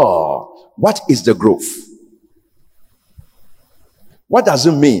word of God. What is the growth? What does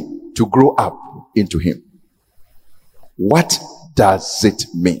it mean to grow up into him? What does it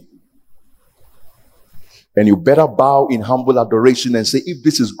mean? And you better bow in humble adoration and say, if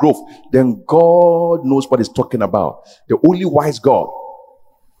this is growth, then God knows what he's talking about. The only wise God.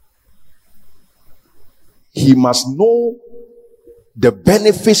 He must know the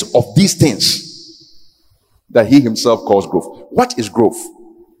benefits of these things that he himself calls growth. What is growth?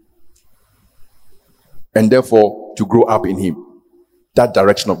 And therefore, to grow up in him. That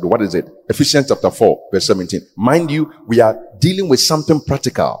direction of the, what is it? Ephesians chapter 4, verse 17. Mind you, we are dealing with something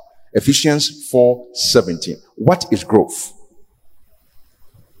practical. Ephesians 4:17. What is growth?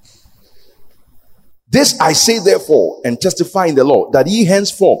 This I say therefore, and testify in the Lord, that ye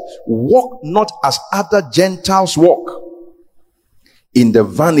henceforth walk not as other Gentiles walk, in the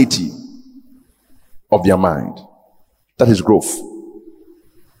vanity of their mind. That is growth.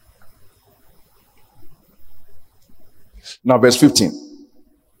 Now verse 15.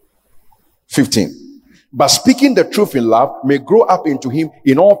 But speaking the truth in love may grow up into him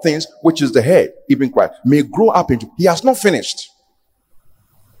in all things, which is the head, even Christ. May grow up into. He has not finished.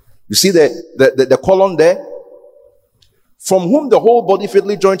 You see the column there? From whom the whole body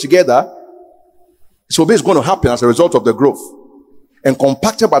fitly joined together. So this is going to happen as a result of the growth. And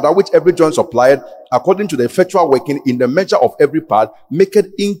compacted by that which every joint supplied, according to the effectual working in the measure of every part, make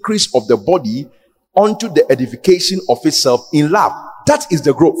an increase of the body unto the edification of itself in love. That is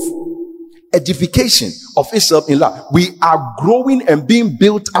the growth. Edification of itself in love. We are growing and being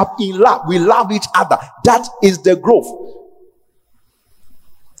built up in love. We love each other. That is the growth.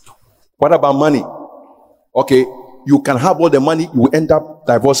 What about money? Okay, you can have all the money, you will end up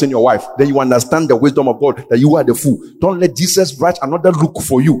divorcing your wife. Then you understand the wisdom of God, that you are the fool. Don't let Jesus write another look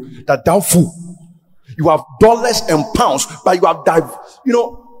for you, that thou fool. You have dollars and pounds, but you have died. You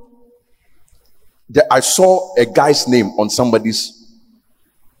know, I saw a guy's name on somebody's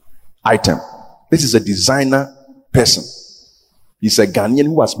item. This is a designer person. He's a Ghanaian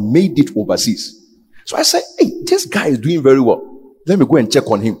who has made it overseas. So I said, hey, this guy is doing very well. Let me go and check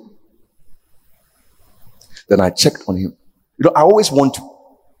on him. Then I checked on him. You know, I always want to.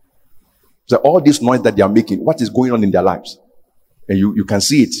 So all this noise that they are making, what is going on in their lives? And you can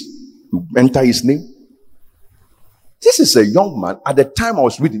see it. You enter his name. This is a young man. At the time I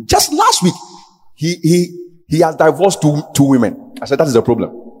was reading, just last week, he has divorced two women. I said, that is the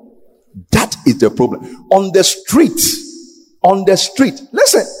problem. That is the problem. On the street.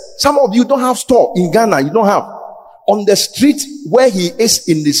 Listen, some of you don't have store in Ghana. You don't have. On the street where he is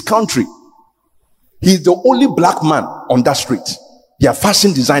in this country, he's the only black man on that street. They are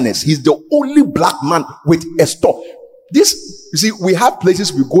fashion designers. He's the only black man with a store. This, you see, we have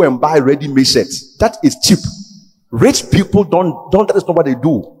places we go and buy ready-made shirts. That is cheap. Rich people don't, that is not what they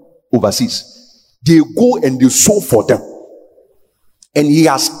do overseas. They go and they sew for them. And he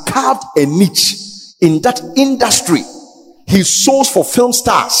has carved a niche in that industry. He sews for film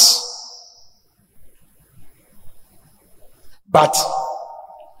stars. But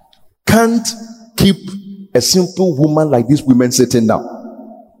can't keep a simple woman like this woman sitting down.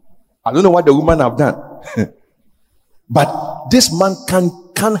 I don't know what the woman have done. But this man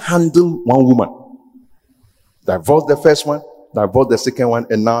can't handle one woman. Divorced the first one, divorced the second one,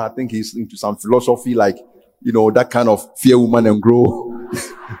 and now I think he's into some philosophy like, you know, that kind of fear woman and grow.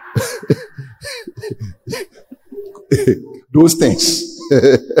 Those things.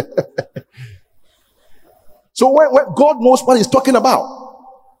 So when God knows what he's talking about.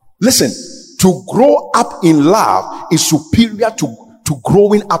 Listen, to grow up in love is superior to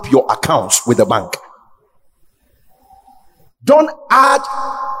growing up your accounts with the bank. Don't add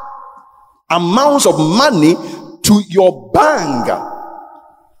amounts of money to your bank.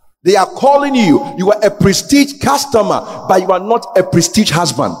 They are calling you. You are a prestige customer, but you are not a prestige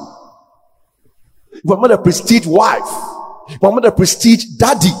husband. You are not a prestige wife. You are not a prestige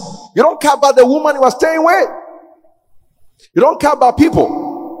daddy. You don't care about the woman you are staying with. You don't care about people.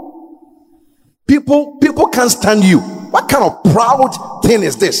 People can't stand you. What kind of proud thing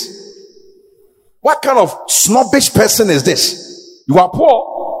is this? What kind of snobbish person is this? You are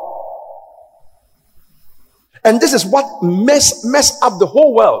poor. And this is what mess up the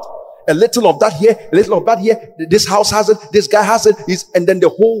whole world. A little of that here, a little of that here. This house has it, this guy has it, and then the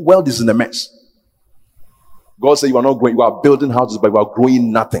whole world is in a mess. God said you are not growing, you are building houses, but you are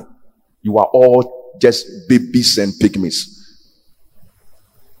growing nothing. You are all just babies and pygmies.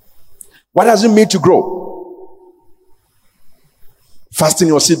 What does it mean to grow? Fasten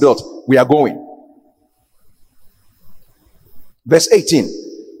your seatbelt. We are going. Verse 18.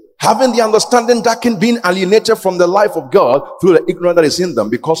 Having the understanding darkened, being alienated from the life of God through the ignorance that is in them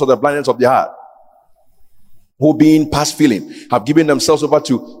because of the blindness of their heart, who being past feeling have given themselves over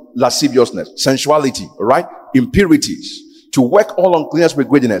to lasciviousness, sensuality, right? Impurities, to work all uncleanness with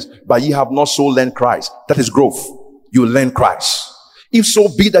greediness, but ye have not so learned Christ. That is growth. You learn Christ. If so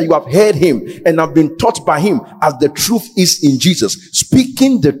be that you have heard him and have been taught by him as the truth is in Jesus,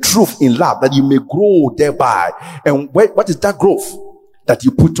 speaking the truth in love, that you may grow thereby. And what is that growth? That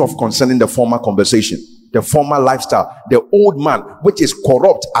you put off concerning the former conversation, the former lifestyle, the old man, which is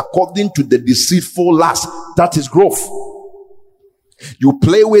corrupt according to the deceitful lust. That is growth. You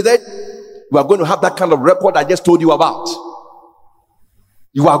play with it, you are going to have that kind of record I just told you about.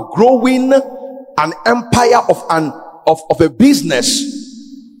 You are growing an empire of a business,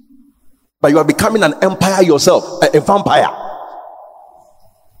 but you are becoming an empire yourself, a vampire.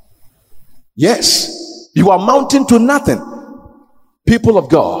 Yes, you are mounting to nothing. People of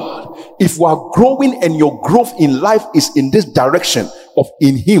God, if you are growing and your growth in life is in this direction of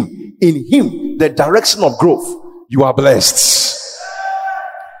in him, the direction of growth, you are blessed.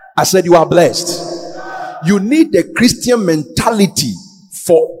 I said you are blessed. You need the Christian mentality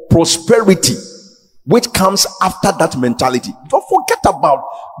for prosperity, which comes after that mentality. Don't forget about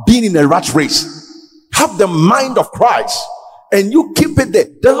being in a rat race. Have the mind of Christ and you keep it there.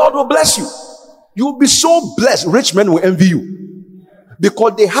 The Lord will bless you. You will be so blessed. Rich men will envy you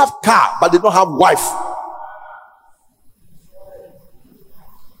because they have car but they don't have wife.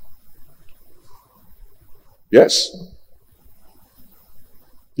 Yes,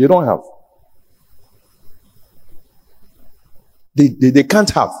 you don't have. They can't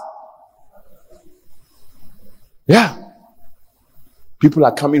have. Yeah. People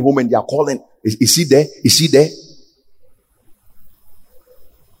are coming home and they are calling. Is he there? Is he there?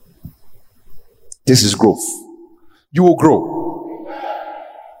 This is growth. You will grow.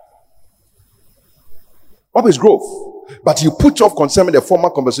 What is growth? But you put off concerning the former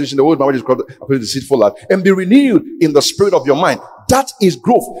conversation, the old man which is called according to deceitful life, and be renewed in the spirit of your mind. That is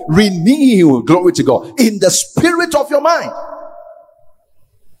growth. Renew, glory to God, in the spirit of your mind.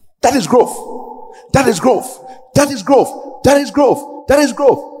 That is growth. That is growth. That is growth. That is growth. That is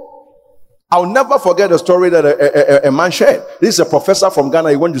growth. I'll never forget the story that a man shared. This is a professor from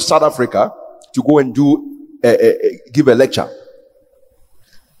Ghana. He went to South Africa to go and give a lecture.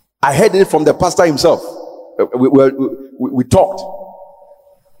 I heard it from the pastor himself. We talked.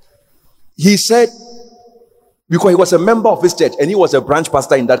 He said, because he was a member of his church and he was a branch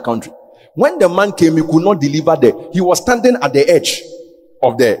pastor in that country. When the man came, he could not deliver there. He was standing at the edge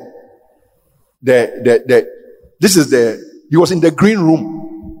of he was in the green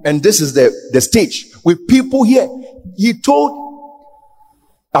room, and this is the stage with people here. He had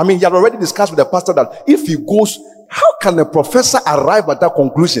already discussed with the pastor that if he goes, how can a professor arrive at that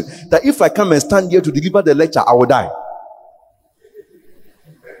conclusion that if I come and stand here to deliver the lecture, I will die?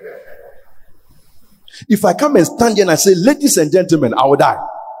 If I come and stand here and I say, ladies and gentlemen, I will die.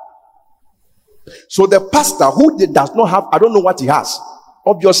 So the pastor who does not have, I don't know what he has.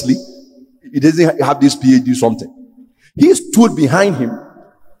 Obviously, he doesn't have this PhD something. He stood behind him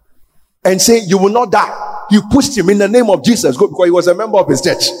and said, you will not die. He pushed him in the name of Jesus because he was a member of his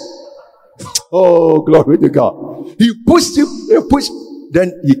church. Oh, glory to God. He pushed him,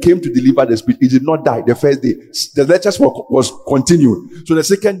 Then he came to deliver the speech. He did not die the first day. The lectures was continued. So the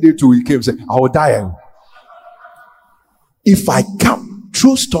second day too, he came and said, I will die. If I come,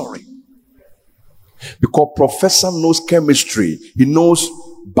 true story. Because professor knows chemistry. He knows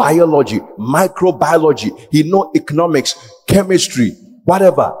biology, microbiology. He knows economics, chemistry,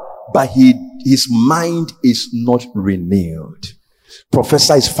 whatever. But his mind is not renewed.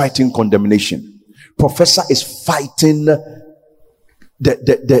 Professor is fighting condemnation. Professor is fighting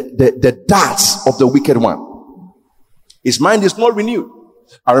the darts of the wicked one. His mind is not renewed.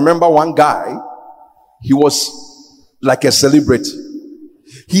 I remember one guy, he was like a celebrity.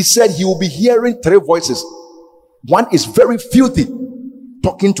 He said he will be hearing three voices. One is very filthy.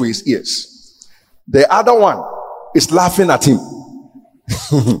 talking to his ears. The other one is laughing at him.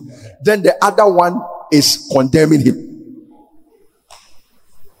 Then the other one is condemning him.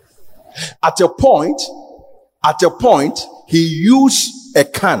 At a point, he used a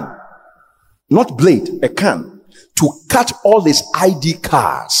can, not blade, a can, to cut all his ID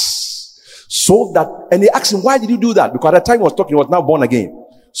cards. So that, and they asked him, why did you do that? Because at the time he was talking, he was now born again.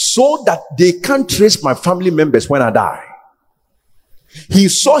 So that they can't trace my family members when I die. He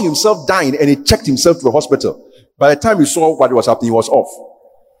saw himself dying and he checked himself to the hospital. By the time he saw what was happening, he was off.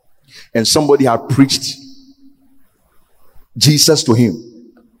 And somebody had preached Jesus to him.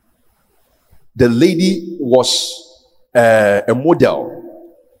 The lady was a model,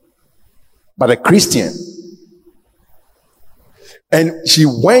 but a Christian. And she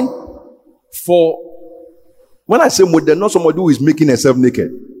went for, when I say model, not somebody who is making herself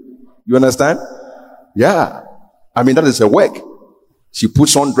naked. You understand? Yeah. I mean, that is her work. She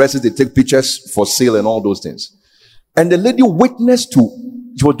puts on dresses, they take pictures for sale and all those things. And the lady witnessed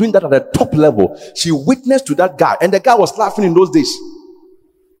to, she was doing that at the top level. She witnessed to that guy, and the guy was laughing in those days.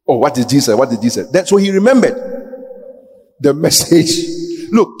 Oh, what did Jesus say? What did Jesus say? Then, so he remembered the message.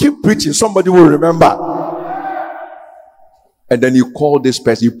 Look, keep preaching, somebody will remember. And then he called this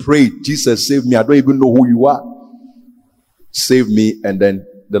person, he prayed, Jesus, save me. I don't even know who you are. Save me. And then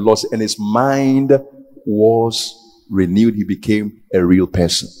the Lord said, and his mind was renewed. He became a real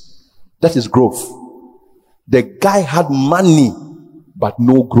person. That is growth. The guy had money, but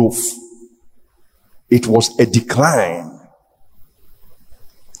no growth. It was a decline.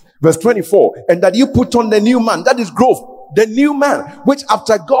 Verse 24, and that you put on the new man, that is growth. The new man, which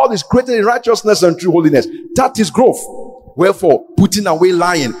after God is created in righteousness and true holiness, that is growth. Wherefore, putting away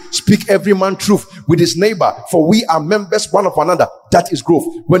lying, speak every man truth with his neighbor, for we are members one of another. That is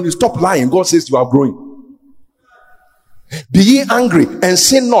growth. When you stop lying, God says you are growing. Be ye angry and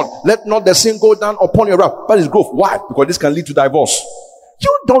sin not. Let not the sin go down upon your wrath. That is growth. Why? Because this can lead to divorce.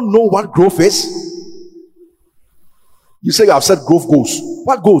 You don't know what growth is. You say you have said growth goes.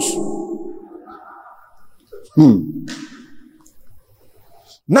 What goes?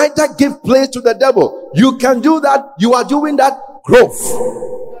 Neither give place to the devil. You can do that. You are doing that. Growth.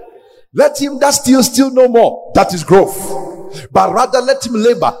 Let him that steal no more. That is growth. But rather let him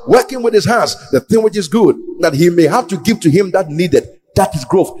labor, working with his hands, the thing which is good, that he may have to give to him that needed. That is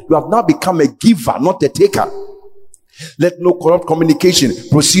growth. You have now become a giver, not a taker. Let no corrupt communication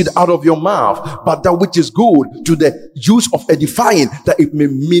proceed out of your mouth, but that which is good, to the use of edifying, that it may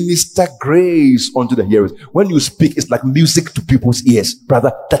minister grace unto the hearers. When you speak, it's like music to people's ears.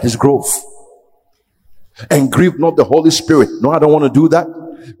 Brother, that is growth. And grieve not the Holy Spirit. No, I don't want to do that.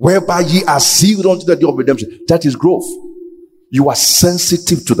 Whereby ye are sealed unto the day of redemption. That is growth. You are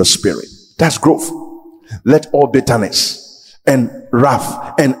sensitive to the Spirit. That's growth. Let all bitterness and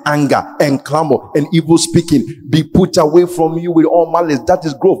wrath and anger and clamor and evil speaking be put away from you with all malice. That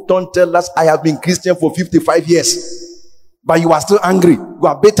is growth. Don't tell us I have been Christian for 55 years, but you are still angry. You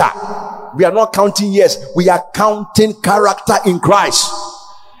are bitter. We are not counting years. We are counting character in Christ.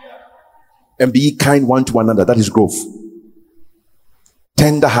 And be kind one to another. That is growth.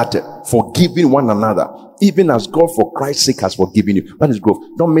 Tender-hearted, forgiving one another, even as God for Christ's sake has forgiven you. That is growth.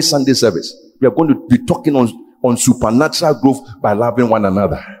 Don't miss Sunday service. We are going to be talking on supernatural growth by loving one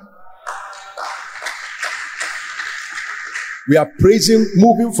another. We are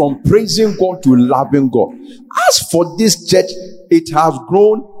moving from praising God to loving God. As for this church, it has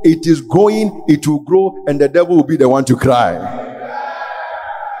grown, it is growing, it will grow, and the devil will be the one to cry.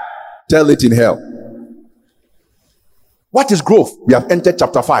 Tell it in hell. What is growth? We have entered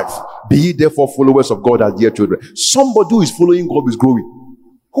chapter 5. Be ye therefore followers of God as dear children. Somebody who is following God is growing.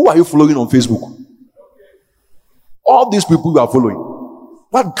 Who are you following on Facebook? All these people you are following.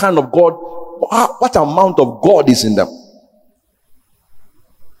 What kind of God, what amount of God is in them?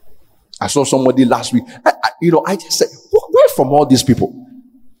 I saw somebody last week. I just said, where from all these people?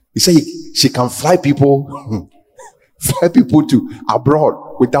 He said she can fly people to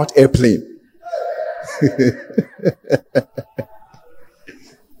abroad without airplane.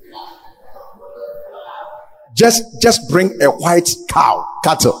 just bring a white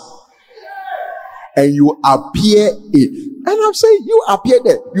cattle, and you appear in. And I'm saying, you appear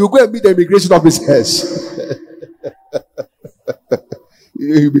there. You go and meet the immigration officers.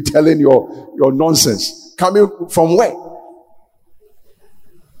 You'll be telling your nonsense. Coming from where?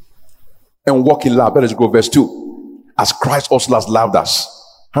 And walk in love. Let us go verse 2. As Christ also has loved us.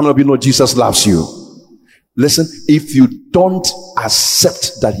 How many of you know Jesus loves you? Listen, if you don't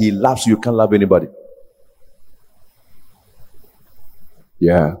accept that he loves you, you can't love anybody.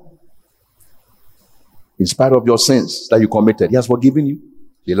 Yeah. In spite of your sins that you committed, he has forgiven you.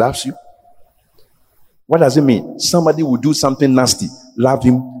 He loves you. What does it mean? Somebody will do something nasty. Love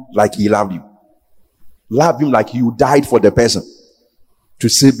him like he loved you. Love him like you died for the person to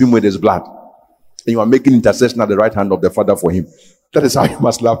save him with his blood. And you are making intercession at the right hand of the Father for him. That is how you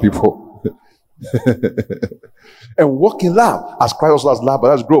must love people. And walk in love as Christ also has loved,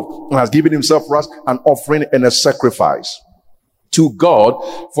 but that's growth, and has given himself for us an offering and a sacrifice to God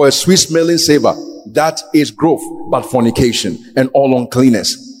for a sweet smelling savor. That is growth. But fornication and all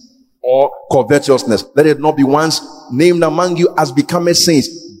uncleanness or covetousness, let it not be once named among you as becoming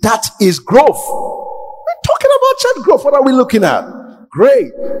saints. That is growth. We're talking about church growth. What are we looking at?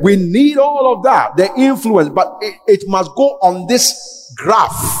 Great. We need all of that, the influence, but it must go on this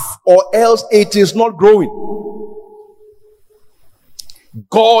graph, or else it is not growing.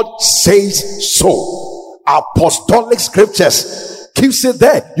 God says so. Apostolic scriptures keeps it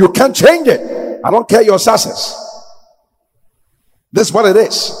there. You can't change it. I don't care your success. This is what it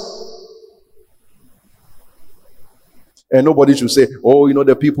is. And nobody should say, oh, you know,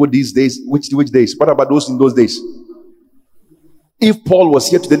 the people these days, which days? What about those in those days? If Paul was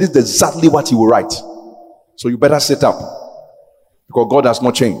here today, this is exactly what he will write. So you better sit up, because God has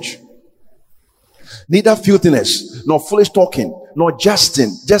not changed. Neither filthiness, nor foolish talking, nor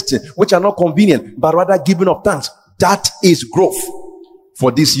jesting, which are not convenient, but rather giving of thanks. That is growth. For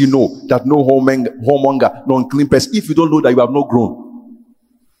this you know, that no whoremonger, no unclean person. If you don't know that, you have not grown.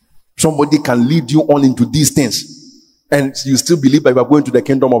 Somebody can lead you on into these things, and you still believe that you are going to the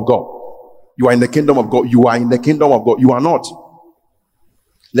kingdom of God. You are in the kingdom of God. You are in the kingdom of God. You are not.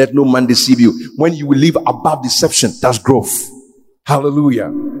 Let no man deceive you. When you will live above deception, that's growth.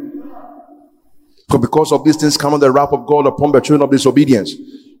 Hallelujah. Because of these things come on the wrath of God upon the children of disobedience.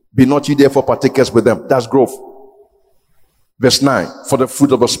 Be not ye therefore partakers with them. That's growth. Verse 9. For the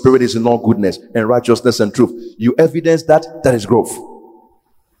fruit of the Spirit is in all goodness and righteousness and truth. You evidence that is growth.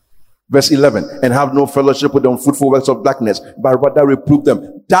 Verse 11. And have no fellowship with the unfruitful works of darkness, but rather reprove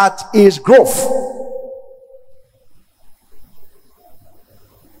them. That is growth.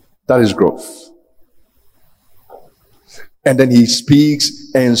 That is growth. And then he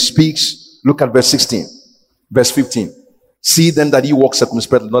speaks and speaks. Look at verse 16. Verse 15. See then that you walk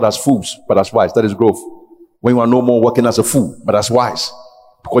circumspectly, not as fools, but as wise. That is growth. When you are no more working as a fool, but as wise.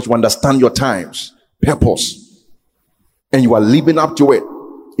 Because you understand your times, purpose. And you are living up to it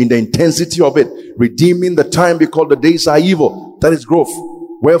in the intensity of it. Redeeming the time because the days are evil. That is growth.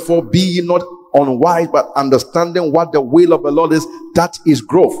 Wherefore be ye not unwise, but understanding what the will of the Lord is. That is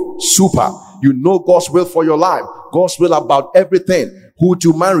growth. Super. You know God's will for your life. God's will about everything. Who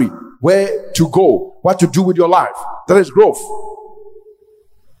to marry, where to go, what to do with your life. That is growth.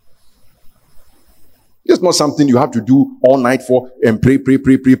 It's not something you have to do all night for and pray.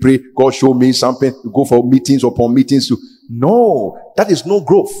 God show me something. You go for meetings upon meetings. No, that is no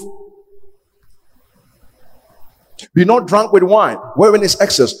growth. Be not drunk with wine, wherein is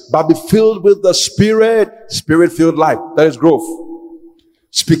excess, but be filled with the Spirit. Spirit-filled life. That is growth.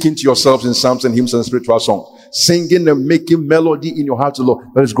 Speaking to yourselves in psalms and hymns and spiritual songs. Singing and making melody in your heart to Lord.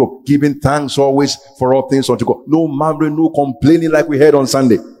 That is growth. Giving thanks always for all things unto God. No murmuring, no complaining like we heard on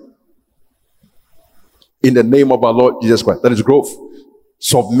Sunday. In the name of our Lord Jesus Christ. That is growth.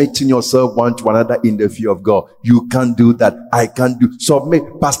 Submitting yourself one to another in the fear of God. You can't do that. I can't do.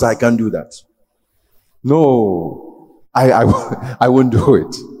 Submit. Pastor, I can't do that. No. I won't do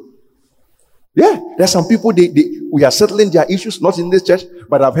it. Yeah, there's some people, we are settling their issues, not in this church,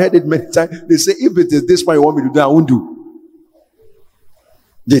 but I've heard it many times. They say, if it is this one you want me to do, I won't do.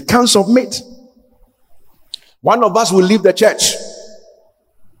 They can't submit. One of us will leave the church.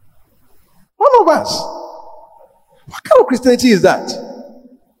 One of us. What kind of Christianity is that?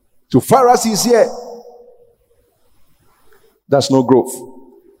 So far as he's here, that's no growth.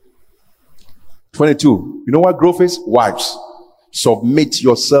 22. You know what growth is? Wives. Submit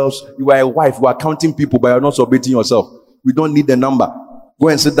yourselves. You are a wife. You are counting people, but you are not submitting yourself. We don't need the number. Go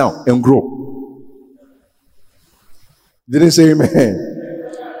and sit down and grow. Didn't say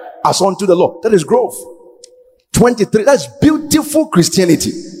amen. As unto the Lord. That is growth. 23. That's beautiful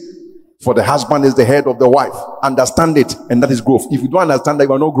Christianity. For the husband is the head of the wife. Understand it. And that is growth. If you don't understand that,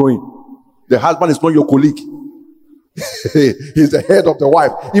 you are not growing. The husband is not your colleague. He's the head of the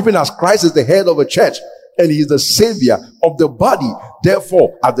wife. Even as Christ is the head of a church. And he is the savior of the body.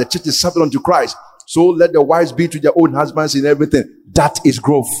 Therefore, as the church is subject unto Christ, so let the wives be to their own husbands in everything. That is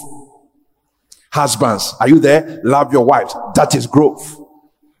growth. Husbands, are you there? Love your wives. That is growth.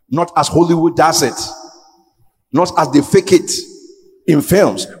 Not as Hollywood does it. Not as they fake it in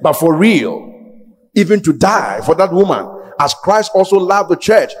films, but for real. Even to die for that woman. As Christ also loved the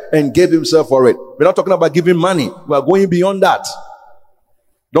church and gave himself for it. We're not talking about giving money. We are going beyond that.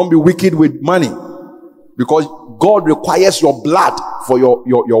 Don't be wicked with money, because God requires your blood for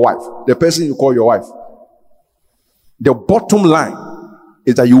your wife, the person you call your wife. The bottom line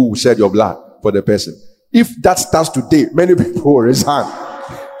is that you will shed your blood for the person. If that starts today, many people will resign.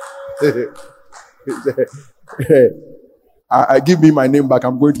 I give me my name back.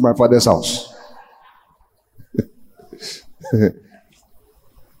 I'm going to my father's house.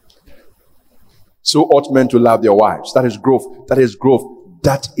 So ought men to love their wives. That is growth. That is growth.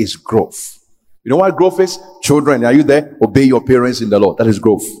 That is growth. You know what growth is? Children, are you there? Obey your parents in the Lord. That is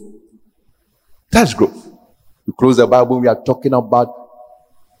growth. That is growth. We close the Bible. We are talking about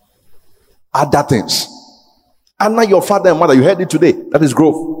other things. Honor your father and mother. You heard it today. That is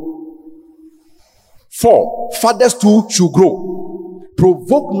growth. 4, fathers too should grow.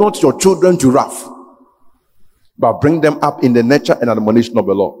 Provoke not your children to wrath, but bring them up in the nature and admonition of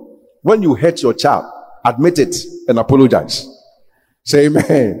the Lord. When you hurt your child, admit it and apologize. Say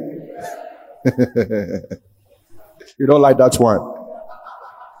amen. You don't like that one?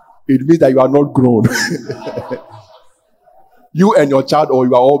 It means that you are not grown. You and your child, or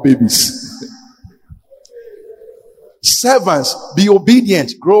you are all babies. Servants, be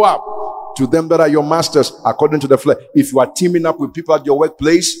obedient. Grow up to them that are your masters according to the flesh. If you are teaming up with people at your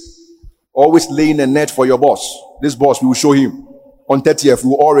workplace, always laying a net for your boss. This boss, we will show him. On 30th, we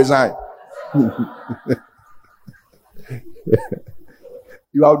will all resign.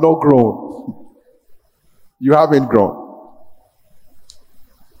 You have not grown. You haven't grown.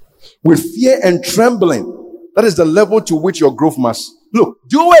 With fear and trembling, that is the level to which your growth must. Look,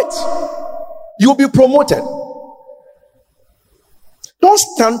 do it. You'll be promoted. Don't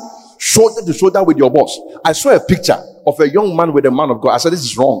stand shoulder to shoulder with your boss. I saw a picture of a young man with a man of God. I said, this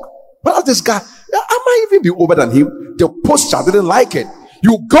is wrong. But this guy, I might even be older than him. The posture didn't like it.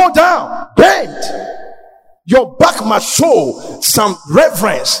 You go down, bend. Your back must show some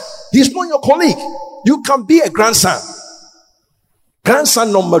reverence. He's not your colleague. You can be a grandson.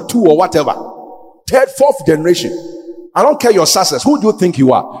 Grandson number 2 or whatever. 3rd, 4th generation. I don't care your success. Who do you think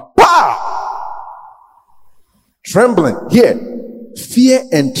you are? Bah! Trembling. Here. Fear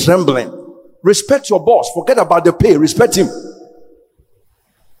and trembling. Respect your boss. Forget about the pay. Respect him.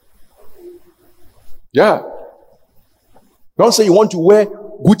 Yeah. Don't say you want to wear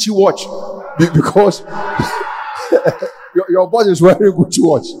Gucci watch because your boss is wearing Gucci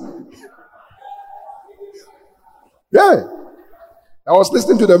watch. Yeah. I was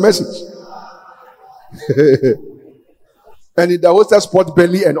listening to the message. And in the hostess sport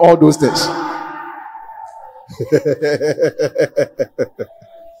belly and all those things.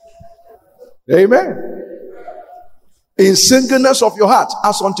 Amen. In singleness of your heart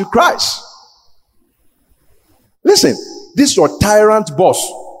as unto Christ. Listen, this is your tyrant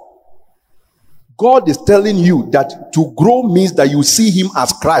boss. God is telling you that to grow means that you see him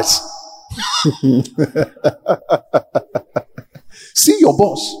as Christ. See your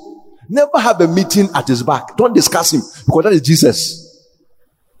boss. Never have a meeting at his back. Don't discuss him, because that is Jesus.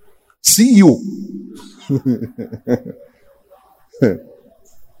 See you.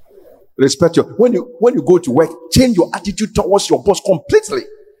 Respect your. When you go to work, change your attitude towards your boss completely.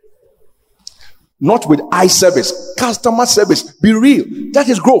 Not with eye service, customer service. Be real. That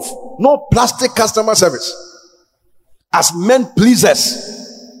is growth. No plastic customer service. As men pleasers,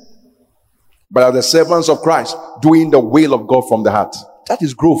 but as the servants of Christ, doing the will of God from the heart. That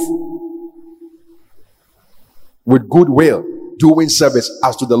is growth. With good will, doing service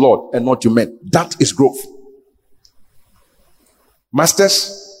as to the Lord and not to men. That is growth.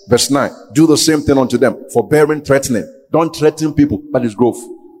 Masters, verse 9, do the same thing unto them, forbearing, threatening. Don't threaten people. That is growth.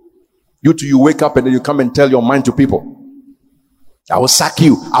 You too, you wake up and then you come and tell your mind to people. I will sack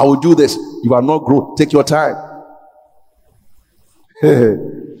you. I will do this. You are not growth. Take your time.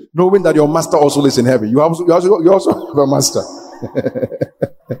 Knowing that your master also lives in heaven. You also have a master.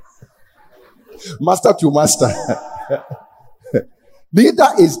 Master to master. Neither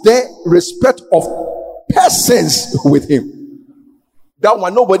is there respect of persons with him. That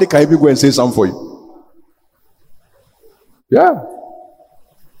one, nobody can even go and say something for you. Yeah.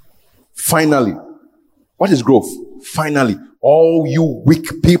 Finally, what is growth? Finally, all you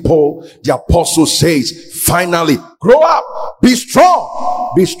weak people, the apostle says, finally, grow up, be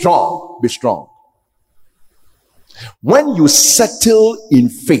strong, be strong, be strong. When you settle in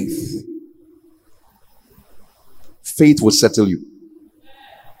faith, faith will settle you.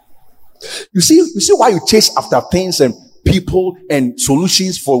 You see why you chase after things and people and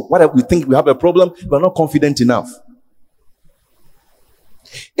solutions for whatever we think we have a problem? We are not confident enough.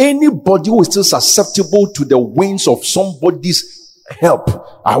 Anybody who is still susceptible to the winds of somebody's help,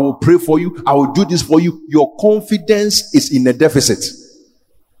 I will pray for you, I will do this for you, your confidence is in a deficit.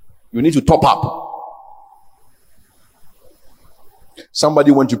 You need to top up.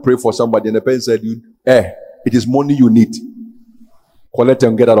 Somebody went to pray for somebody, and the person said, it is money you need. Collect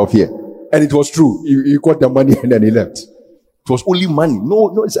and get out of here. And it was true. He got the money and then he left. It was only money.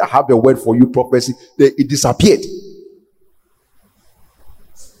 No, I have a word for you, prophecy. It disappeared.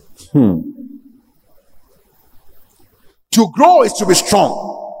 To grow is to be strong.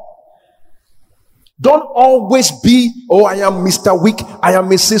 Don't always be, I am Mr. Weak, I am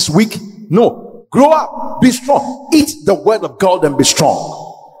Mrs. Weak. No. Grow up, be strong. Eat the word of God and be strong.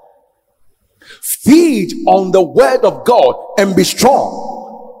 Feed on the word of God and be strong.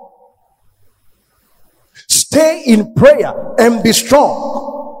 Stay in prayer and be strong.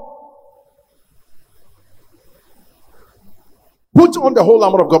 Put on the whole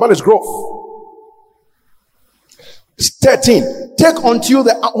armor of God. That is growth. 13. Take unto you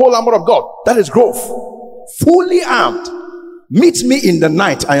the whole armor of God. That is growth. Fully armed. Meet me in the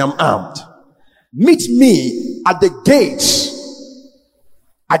night. I am armed. Meet me at the gates.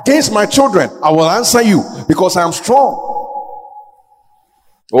 Against my children, I will answer you because I am strong.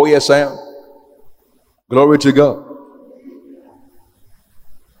 Oh, yes, I am. Glory to God.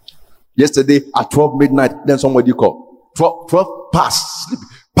 Yesterday at 12 midnight, then somebody called. 12 past. Sleep.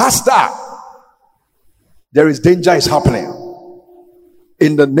 Pastor, there is danger is happening.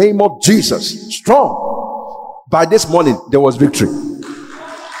 In the name of Jesus. Strong. By this morning, there was victory.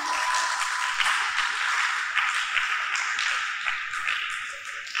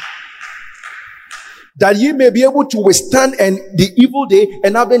 That ye may be able to withstand and the evil day,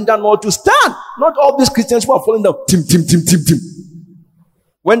 and having done all to stand. Not all these Christians who are falling down. Tim.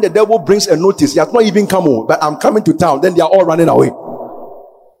 When the devil brings a notice, he has not even come over, but I'm coming to town, then they are all running away.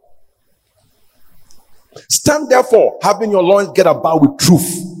 Stand therefore, having your loins get about with truth.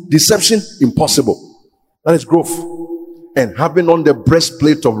 Deception, impossible. That is growth. And having on the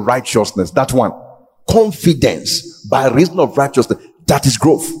breastplate of righteousness, that one. Confidence by reason of righteousness, that is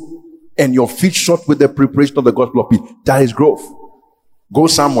growth. And your feet shod with the preparation of the gospel of peace, that is growth. Go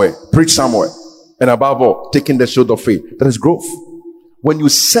somewhere, preach somewhere, and above all, taking the shield of faith, that is growth. When you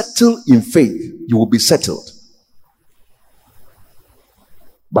settle in faith, you will be settled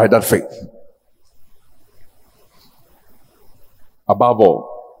by that faith. Above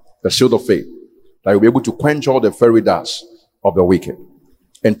all, the shield of faith, that you'll be able to quench all the fiery darts of the wicked,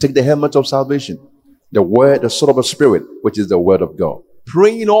 and take the helmet of salvation, the word, the sword of the Spirit, which is the word of God.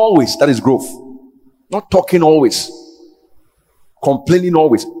 Praying always, that is growth. Not talking always. Complaining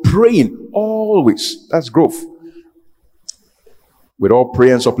always. Praying always, that's growth. With all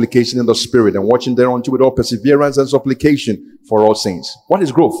prayer and supplication in the Spirit, and watching thereunto with all perseverance and supplication for all saints. What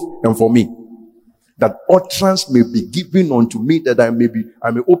is growth? And for me, that utterance may be given unto me, that I may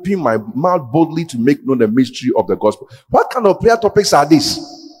open my mouth boldly to make known the mystery of the gospel. What kind of prayer topics are these?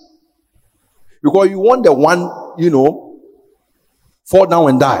 Because you want the one, fall down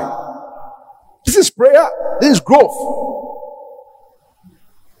and die. This is prayer. This is growth.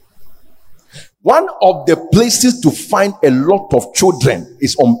 One of the places to find a lot of children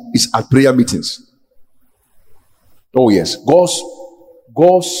is at prayer meetings. Oh yes, God's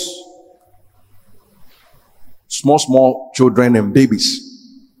small children and babies.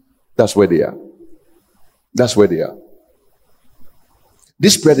 That's where they are. That's where they are.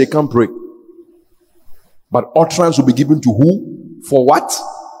 This prayer they can't pray, but utterance will be given to who? For what?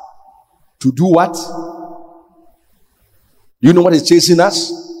 To do what? You know what is chasing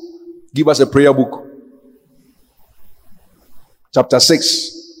us? Give us a prayer book. Chapter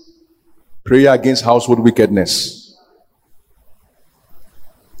 6. Prayer against household wickedness.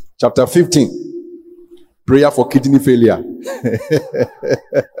 Chapter 15. Prayer for kidney failure.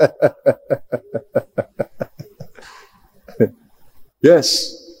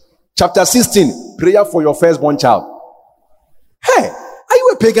 Yes. Chapter 16. Prayer for your firstborn child. Hey, are you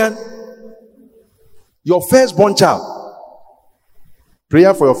a pagan? Your firstborn child.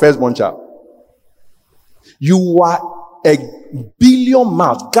 Prayer for your firstborn child. You are a billion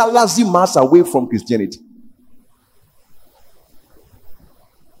miles, galaxy miles away from Christianity.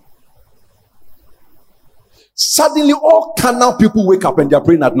 Suddenly, all carnal people wake up and they are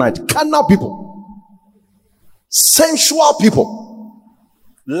praying at night. Carnal people. Sensual people.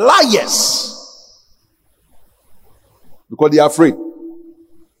 Liars. Because they are afraid.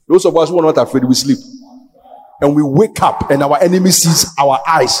 Those of us who are not afraid, we sleep. And we wake up and our enemy sees our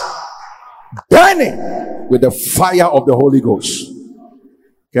eyes burning with the fire of the Holy Ghost.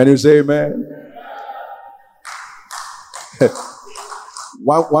 Can you say amen?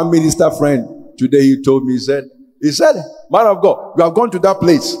 One minister friend today, he told me, he said, man of God, you have gone to that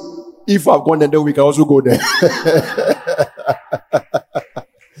place. If I've gone there, then we can also go there.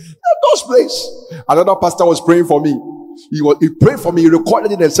 Close place. Another pastor was praying for me. He prayed for me. He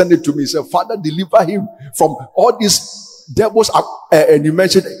recorded it and sent it to me. He said, Father, deliver him from all these devils. And you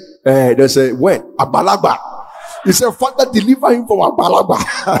mentioned there's a word, Abalagba. He said, Father, deliver him from Abalagba.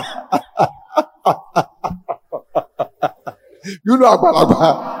 You know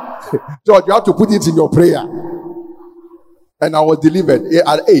Abalagba. George, you have to put it in your prayer. And I was delivered.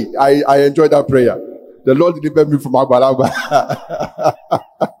 I enjoyed that prayer. The Lord delivered me from Abalagba.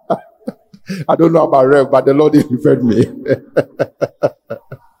 I don't know about Rev, but the Lord delivered me.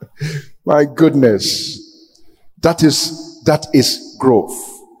 My goodness. That is growth.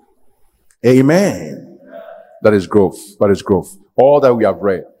 Amen. That is growth. That is growth. All that we have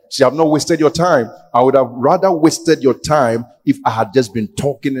read. See, I've not wasted your time. I would have rather wasted your time if I had just been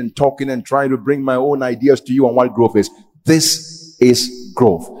talking and trying to bring my own ideas to you on what growth is. This is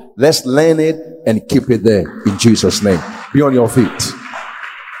growth. Let's learn it and keep it there in Jesus' name. Be on your feet.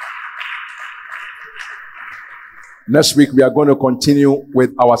 Next week, we are going to continue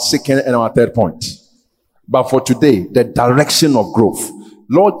with our second and our third point. But for today, the direction of growth.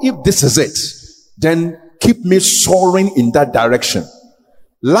 Lord, if this is it, then keep me soaring in that direction.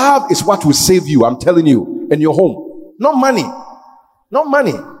 Love is what will save you, I'm telling you, in your home. Not money. Not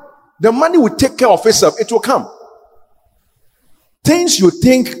money. The money will take care of itself. It will come. Things you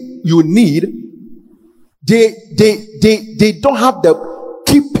think you need, they don't have the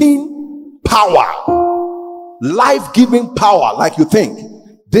keeping power. Life-giving power like you think.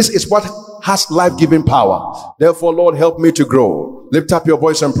 This is what has life-giving power. Therefore, Lord, help me to grow. Lift up your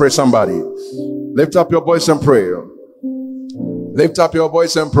voice and pray, somebody. Lift up your voice and pray. Lift up your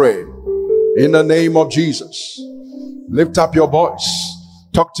voice and pray. In the name of Jesus. Lift up your voice.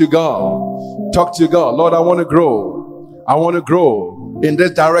 Talk to God. Talk to God. Lord, I want to grow. I want to grow in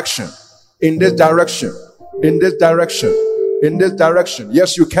this direction. In this direction. In this direction. In this direction.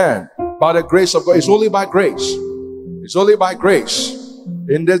 Yes, you can. By the grace of God. It's only by grace. It's only by grace.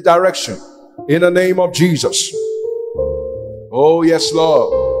 In this direction. In the name of Jesus. Oh, yes,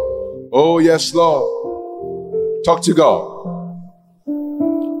 Lord. Oh, yes, Lord. Talk to God.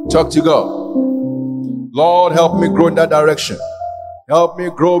 Talk to God. Lord, help me grow in that direction. Help me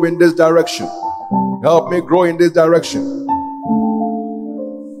grow in this direction. Help me grow in this direction.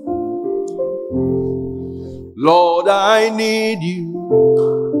 Lord, I need you.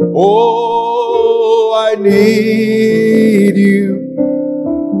 Oh, I need you.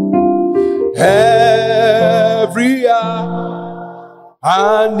 Every hour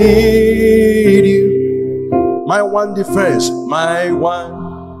I need you. My one defense, my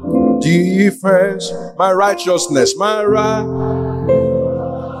one defense, my righteousness, my right.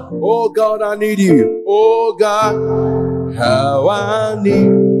 Oh God, I need you. Oh God, how I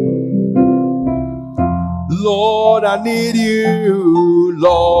need. Lord, I need you.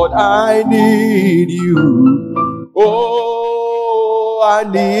 Lord, I need you. Oh, I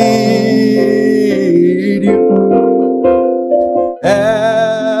need you.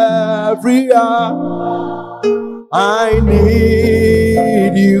 Every hour I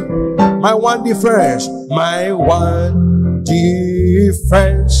need you. My one defense, my one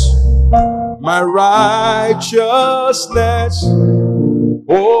defense, my righteousness.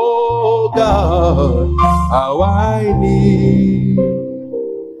 Oh God, how I need.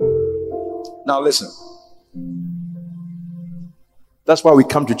 Now listen. That's why we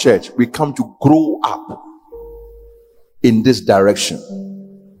come to church. We come to grow up in this direction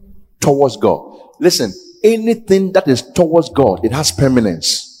towards God. Listen, anything that is towards God, it has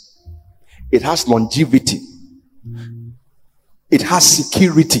permanence. It has longevity. It has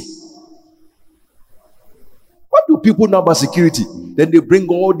security. What do people know about security? Then they bring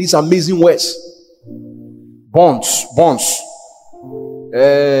all these amazing words. Bonds,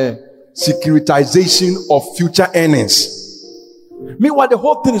 securitization of future earnings. Meanwhile, the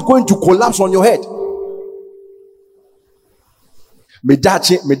whole thing is going to collapse on your head. We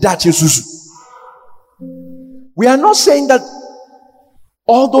are not saying that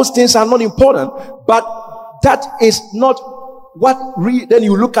all those things are not important, but that is not what then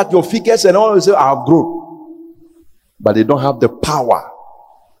you look at your figures and all you say, I've grown. But they don't have the power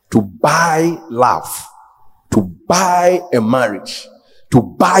to buy love, to buy a marriage, to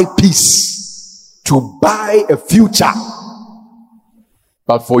buy peace, to buy a future.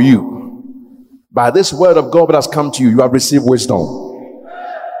 But for you, by this word of God that has come to you, you have received wisdom.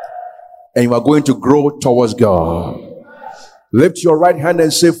 And you are going to grow towards God. Lift your right hand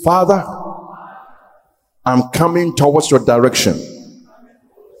and say, Father, I'm coming towards your direction.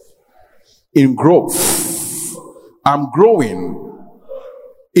 In growth, I'm growing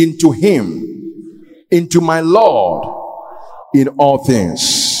into Him, into my Lord in all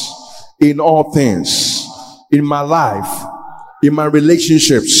things. in all things, in my life, in my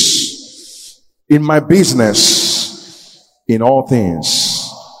relationships, in my business, in all things.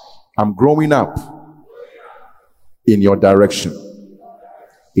 I'm growing up in your direction.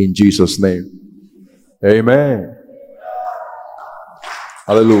 In Jesus' name. Amen.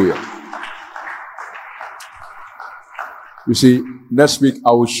 Hallelujah. You see, next week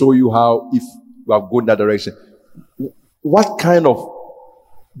I will show you how, if we have gone that direction, what kind of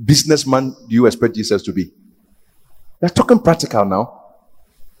businessman do you expect Jesus to be? We're talking practical now.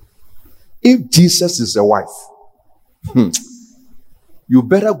 If Jesus is a wife, you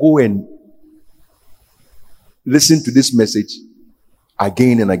better go and listen to this message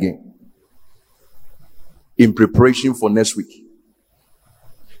again and again in preparation for next week.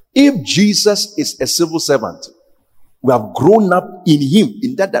 If Jesus is a civil servant, we have grown up in him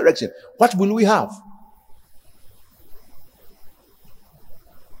in that direction, what will we have?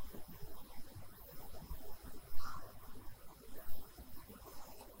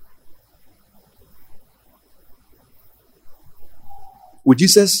 With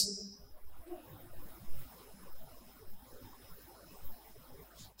Jesus,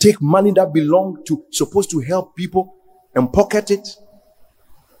 take money that belonged to, supposed to help people, and pocket it?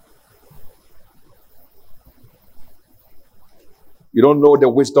 You don't know the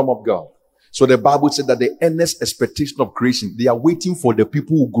wisdom of God. So the Bible said that the earnest expectation of creation, they are waiting for the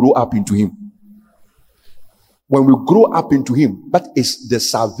people who grow up into him. When we grow up into him, that is the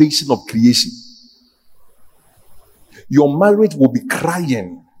salvation of creation. Your marriage will be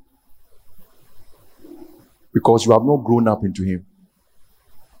crying because you have not grown up into him.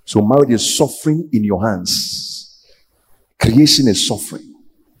 So marriage is suffering in your hands. Creation is suffering.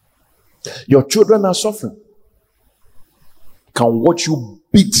 Your children are suffering. Can watch you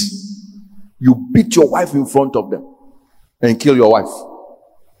beat your wife in front of them and kill your wife.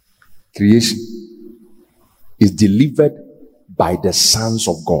 Creation is delivered by the sons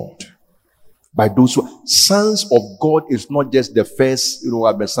of God. By those who, sons of God is not just the first,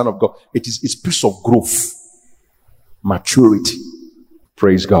 the son of God. It is its piece of growth, maturity.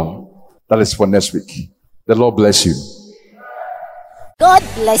 Praise God. That is for next week. The Lord bless you. God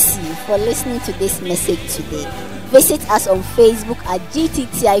bless you for listening to this message today. Visit us on Facebook at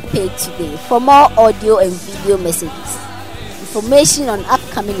GTTI page today for more audio and video messages, information on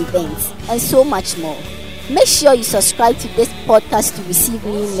upcoming events, and so much more. Make sure you subscribe to this podcast to receive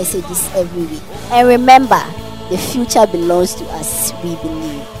new messages every week. And remember, the future belongs to us, we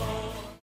believe.